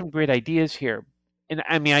think there are some great ideas here, and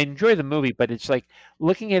I mean I enjoy the movie, but it's like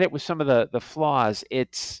looking at it with some of the flaws.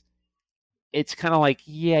 It's kind of like,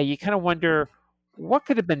 you kind of wonder what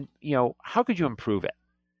could have been, how could you improve it?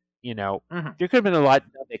 There could have been a lot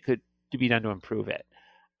that could to be done to improve it.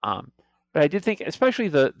 But I did think, especially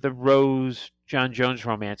the Rose John Jones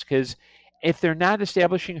romance, because if they're not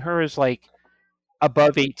establishing her as like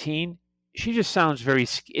above 18, she just sounds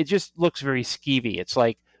it just looks very skeevy. It's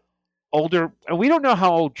like older, and we don't know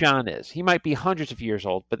how old John is. He might be hundreds of years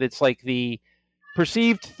old, but it's like the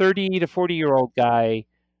perceived 30 to 40-year-old guy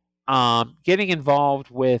getting involved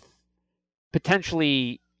with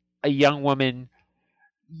potentially a young woman.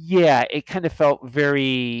 Yeah, it kind of felt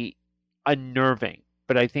very unnerving,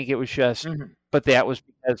 but I think it was just, but that was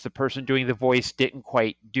because the person doing the voice didn't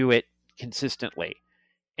quite do it consistently.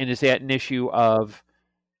 And is that an issue of,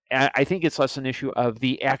 I think it's less an issue of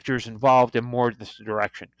the actors involved and more the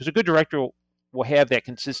direction. Because a good director will have that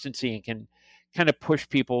consistency and can kind of push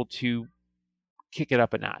people to kick it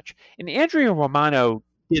up a notch. And Andrea Romano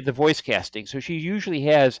did the voice casting, so she usually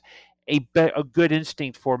has a good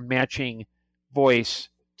instinct for matching voice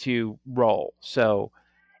to role. So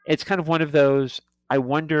it's kind of one of those, I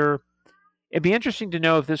wonder, it'd be interesting to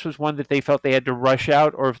know if this was one that they felt they had to rush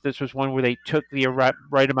out, or if this was one where they took the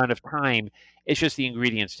right amount of time. It's just the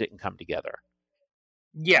ingredients didn't come together.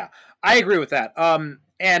 Yeah, I agree with that.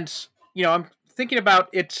 And I'm thinking about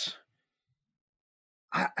it.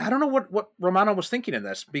 I don't know what Romano was thinking in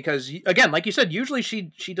this, because again, like you said, usually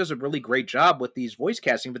she does a really great job with these voice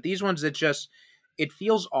casting, but these ones, it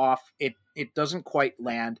feels off. It doesn't quite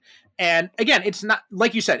land. And again, it's not,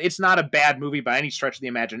 like you said, it's not a bad movie by any stretch of the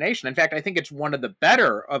imagination. In fact, I think it's one of the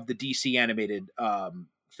better of the DC animated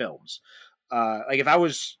films. Like if I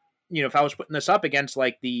was putting this up against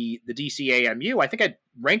like the DC AMU, I think I'd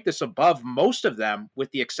rank this above most of them,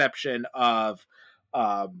 with the exception of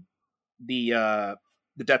the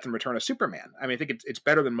Death and Return of Superman. I mean, I think it's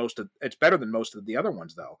better than most of the other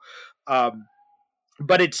ones, though.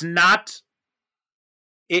 But it's not.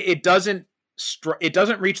 It doesn't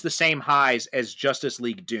reach the same highs as Justice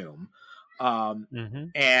League Doom,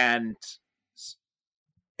 and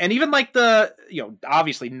even like the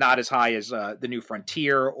obviously not as high as the New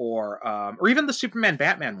Frontier or even the Superman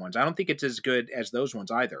Batman ones. I don't think it's as good as those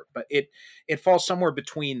ones either. But it falls somewhere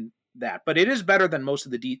between that. But it is better than most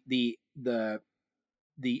of the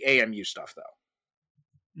AMU stuff, though.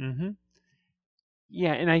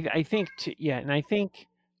 Yeah, and I think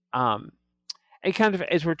I kind of,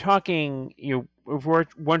 as we're talking, if we're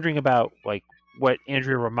wondering about like what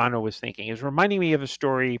Andrea Romano was thinking. Is reminding me of a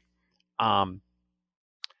story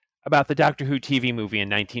about the Doctor Who TV movie in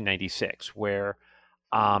 1996, where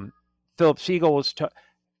Philip Siegel, who's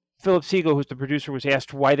the producer, was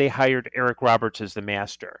asked why they hired Eric Roberts as the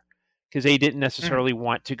Master, because they didn't necessarily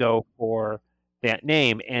want to go for that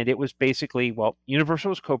name. And it was basically, well, Universal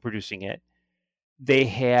was co-producing it. They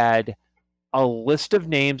had a list of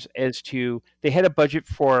names they had a budget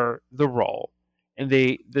for the role, and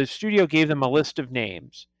the studio gave them a list of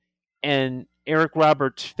names, and Eric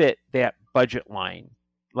Roberts fit that budget line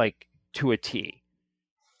like to a T.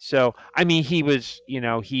 So, I mean,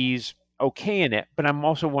 he's okay in it, but I'm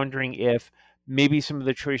also wondering if maybe some of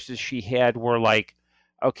the choices she had were like,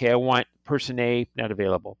 okay, I want person A not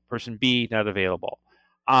available, person B not available.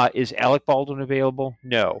 Is Alec Baldwin available?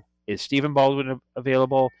 No. Is Stephen Baldwin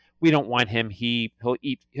available? We don't want him.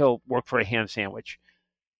 He'll work for a ham sandwich.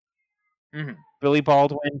 Mm-hmm. Billy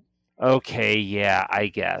Baldwin? Okay, yeah, I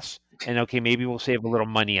guess. And okay, maybe we'll save a little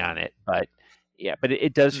money on it, but yeah, but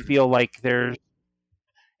it does feel like and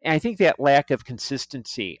I think that lack of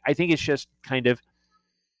consistency, I think it's just kind of,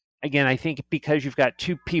 again, I think because you've got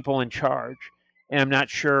two people in charge, and I'm not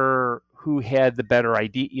sure who had the better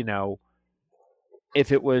idea,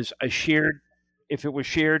 if it was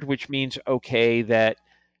shared, which means, okay, that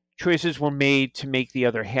choices were made to make the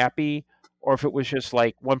other happy, or if it was just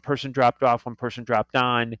like one person dropped off, one person dropped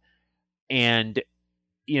on, and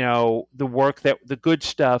the good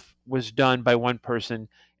stuff was done by one person,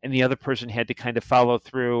 and the other person had to kind of follow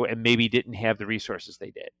through and maybe didn't have the resources they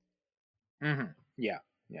did. Mm-hmm. Yeah.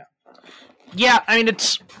 I mean,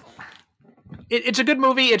 it's a good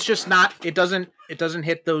movie. It's just not. It doesn't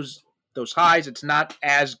hit those highs. It's not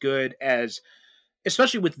as good as,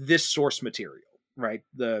 especially with this source material, right?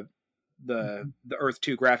 The Earth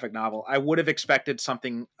 2 graphic novel. I would have expected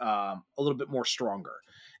something a little bit more stronger.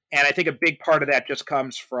 And I think a big part of that just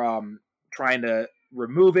comes from trying to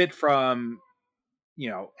remove it from,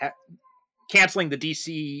 canceling the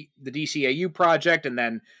DCAU project and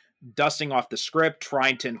then dusting off the script,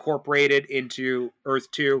 trying to incorporate it into Earth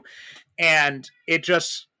 2. And it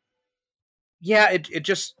just,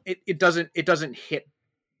 it doesn't hit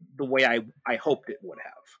the way I hoped it would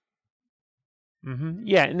have. Mm-hmm.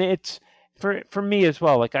 Yeah. And it's for me as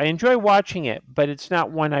well. Like, I enjoy watching it, but it's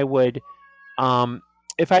not one I would,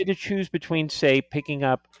 if I had to choose between, say, picking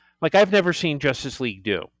up, like, I've never seen Justice League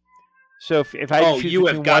Doom. So if I choose you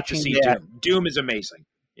have got to see that, Doom. Doom is amazing.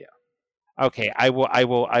 Yeah. Okay, I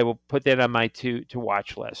will put that on my to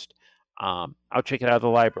watch list. I'll check it out of the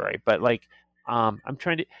library. But like, I'm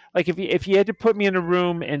trying to, like, if you had to put me in a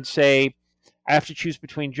room and say I have to choose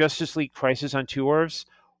between Justice League Crisis on Two Earths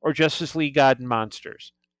or Justice League God and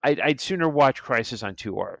Monsters, I'd sooner watch Crisis on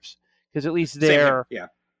Two Earths, because at least they're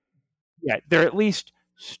they're at least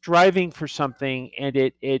striving for something, and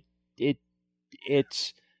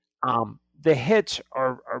it's the hits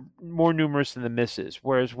are more numerous than the misses.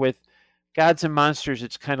 Whereas with Gods and Monsters,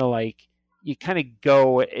 it's kind of like you kind of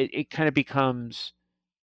go. It kind of becomes,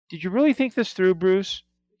 did you really think this through, Bruce?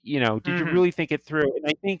 Did you really think it through? And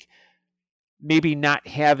I think maybe not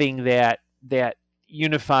having that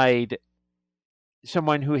unified,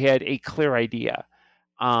 someone who had a clear idea,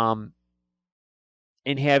 and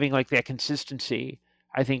having like that consistency,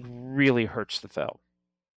 I think really hurts the film.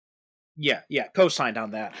 Yeah, co-signed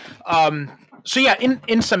on that. So yeah,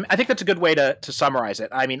 in some, I think that's a good way to summarize it.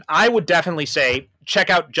 I mean, I would definitely say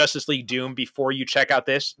check out Justice League Doom before you check out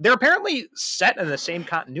this. They're apparently set in the same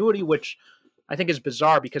continuity, which I think is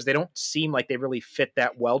bizarre because they don't seem like they really fit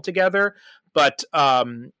that well together. But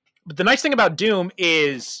the nice thing about Doom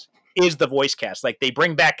is the voice cast. Like, they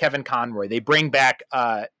bring back Kevin Conroy, they bring back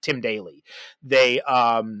Tim Daly, they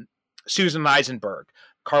Susan Eisenberg,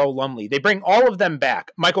 Carl Lumley. They bring all of them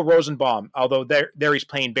back. Michael Rosenbaum, although there he's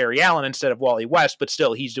playing Barry Allen instead of Wally West, but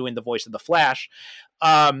still he's doing the voice of the Flash.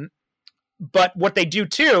 But what they do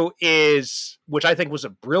too is, which I think was a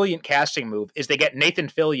brilliant casting move, is they get Nathan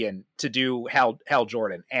Fillion to do Hal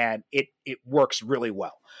Jordan, and it works really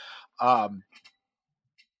well.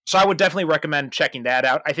 So I would definitely recommend checking that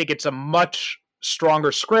out. I think it's a much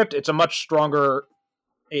stronger script. It's a much stronger.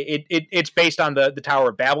 It's based on the Tower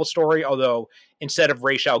of Babel story, although instead of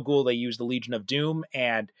Ra's al Ghul, they use the Legion of Doom,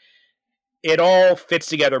 and it all fits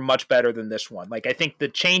together much better than this one. Like, I think the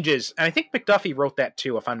changes, and I think McDuffie wrote that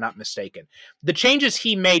too, if I'm not mistaken. The changes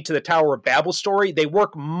he made to the Tower of Babel story, they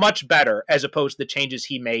work much better as opposed to the changes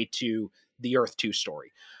he made to the Earth 2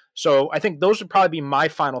 story. So I think those would probably be my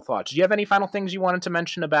final thoughts. Do you have any final things you wanted to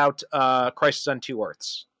mention about Crisis on Two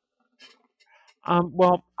Earths?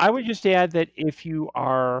 Well, I would just add that if you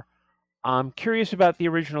are curious about the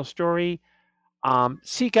original story,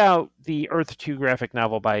 seek out the Earth 2 graphic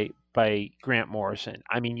novel by Grant Morrison.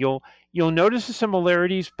 I mean, you'll notice the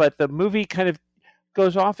similarities, but the movie kind of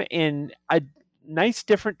goes off in a nice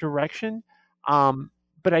different direction.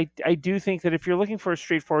 But I do think that if you're looking for a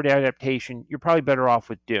straightforward adaptation, you're probably better off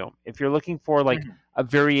with Doom. If you're looking for like a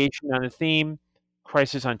variation on a theme,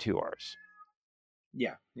 Crisis on Two Earths.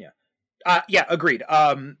 Yeah. Yeah, agreed.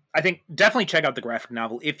 I think definitely check out the graphic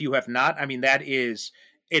novel if you have not. I mean,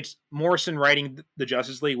 it's Morrison writing the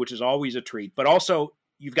Justice League, which is always a treat, but also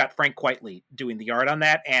you've got Frank Quitely doing the art on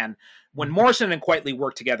that. And when Morrison and Quitely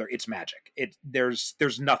work together, it's magic.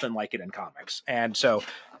 There's nothing like it in comics. And so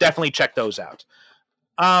definitely check those out.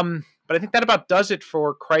 But I think that about does it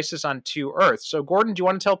for Crisis on Two Earths. So Gordon, do you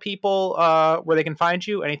want to tell people where they can find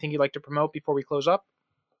you? Anything you'd like to promote before we close up?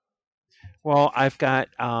 Well, I've got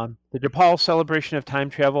the DePaul Celebration of Time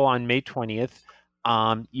Travel on May 20th.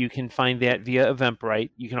 You can find that via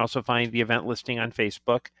Eventbrite. You can also find the event listing on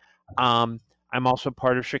Facebook. I'm also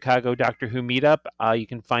part of Chicago Doctor Who Meetup. You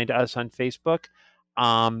can find us on Facebook.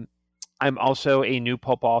 I'm also a new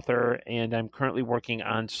pulp author, and I'm currently working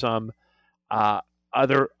on some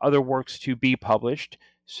other works to be published.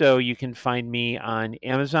 So you can find me on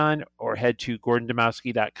Amazon or head to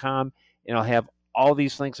gordondemowski.com, and I'll have all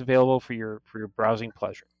these links available for your browsing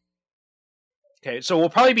pleasure. Okay, so we'll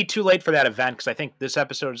probably be too late for that event because I think this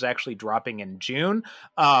episode is actually dropping in June.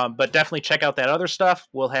 But definitely check out that other stuff.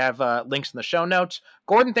 We'll have links in the show notes.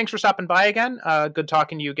 Gordon, thanks for stopping by again. Good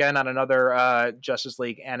talking to you again on another Justice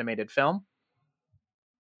League animated film.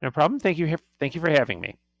 No problem. Thank you for having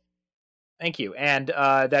me. Thank you. And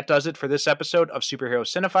that does it for this episode of Superhero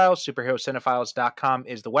Cinephiles. SuperheroCinephiles.com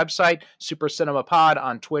is the website. Super Cinema Pod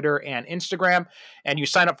on Twitter and Instagram. And you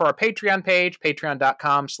sign up for our Patreon page,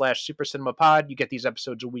 patreon.com/SuperCinemaPod. You get these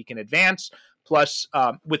episodes a week in advance, plus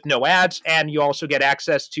with no ads. And you also get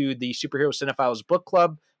access to the Superhero Cinephiles Book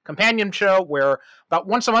Club companion show, where about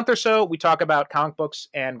once a month or so, we talk about comic books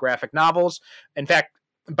and graphic novels. In fact,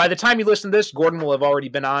 by the time you listen to this, Gordon will have already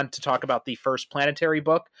been on to talk about the first Planetary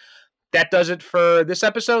book. That does it for this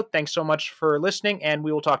episode. Thanks so much for listening, and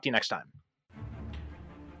we will talk to you next time.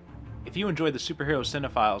 If you enjoy the Superhero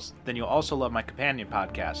Cinephiles, then you'll also love my companion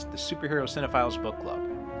podcast, the Superhero Cinephiles Book Club.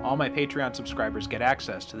 All my Patreon subscribers get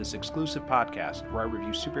access to this exclusive podcast where I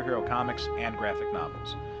review superhero comics and graphic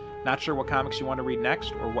novels. Not sure what comics you want to read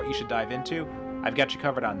next or what you should dive into? I've got you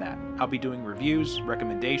covered on that. I'll be doing reviews,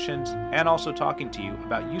 recommendations, and also talking to you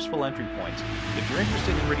about useful entry points if you're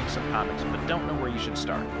interested in reading some comics but don't know where you should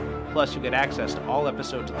start. Plus, you'll get access to all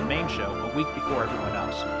episodes of the main show a week before everyone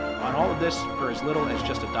else. On all of this for as little as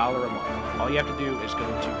just $1 a month. All you have to do is go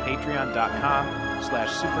to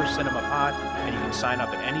patreon.com/supercinemapod and you can sign up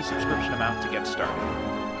at any subscription amount to get started.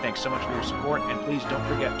 Thanks so much for your support, and please don't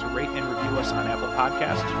forget to rate and review us on Apple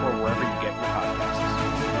Podcasts or wherever you get your podcasts.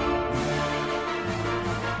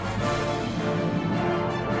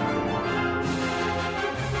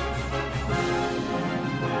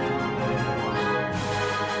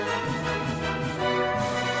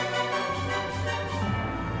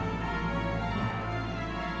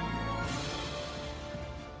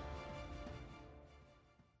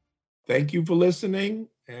 Thank you for listening.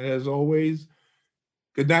 And as always,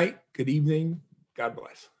 good night, good evening. God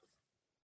bless.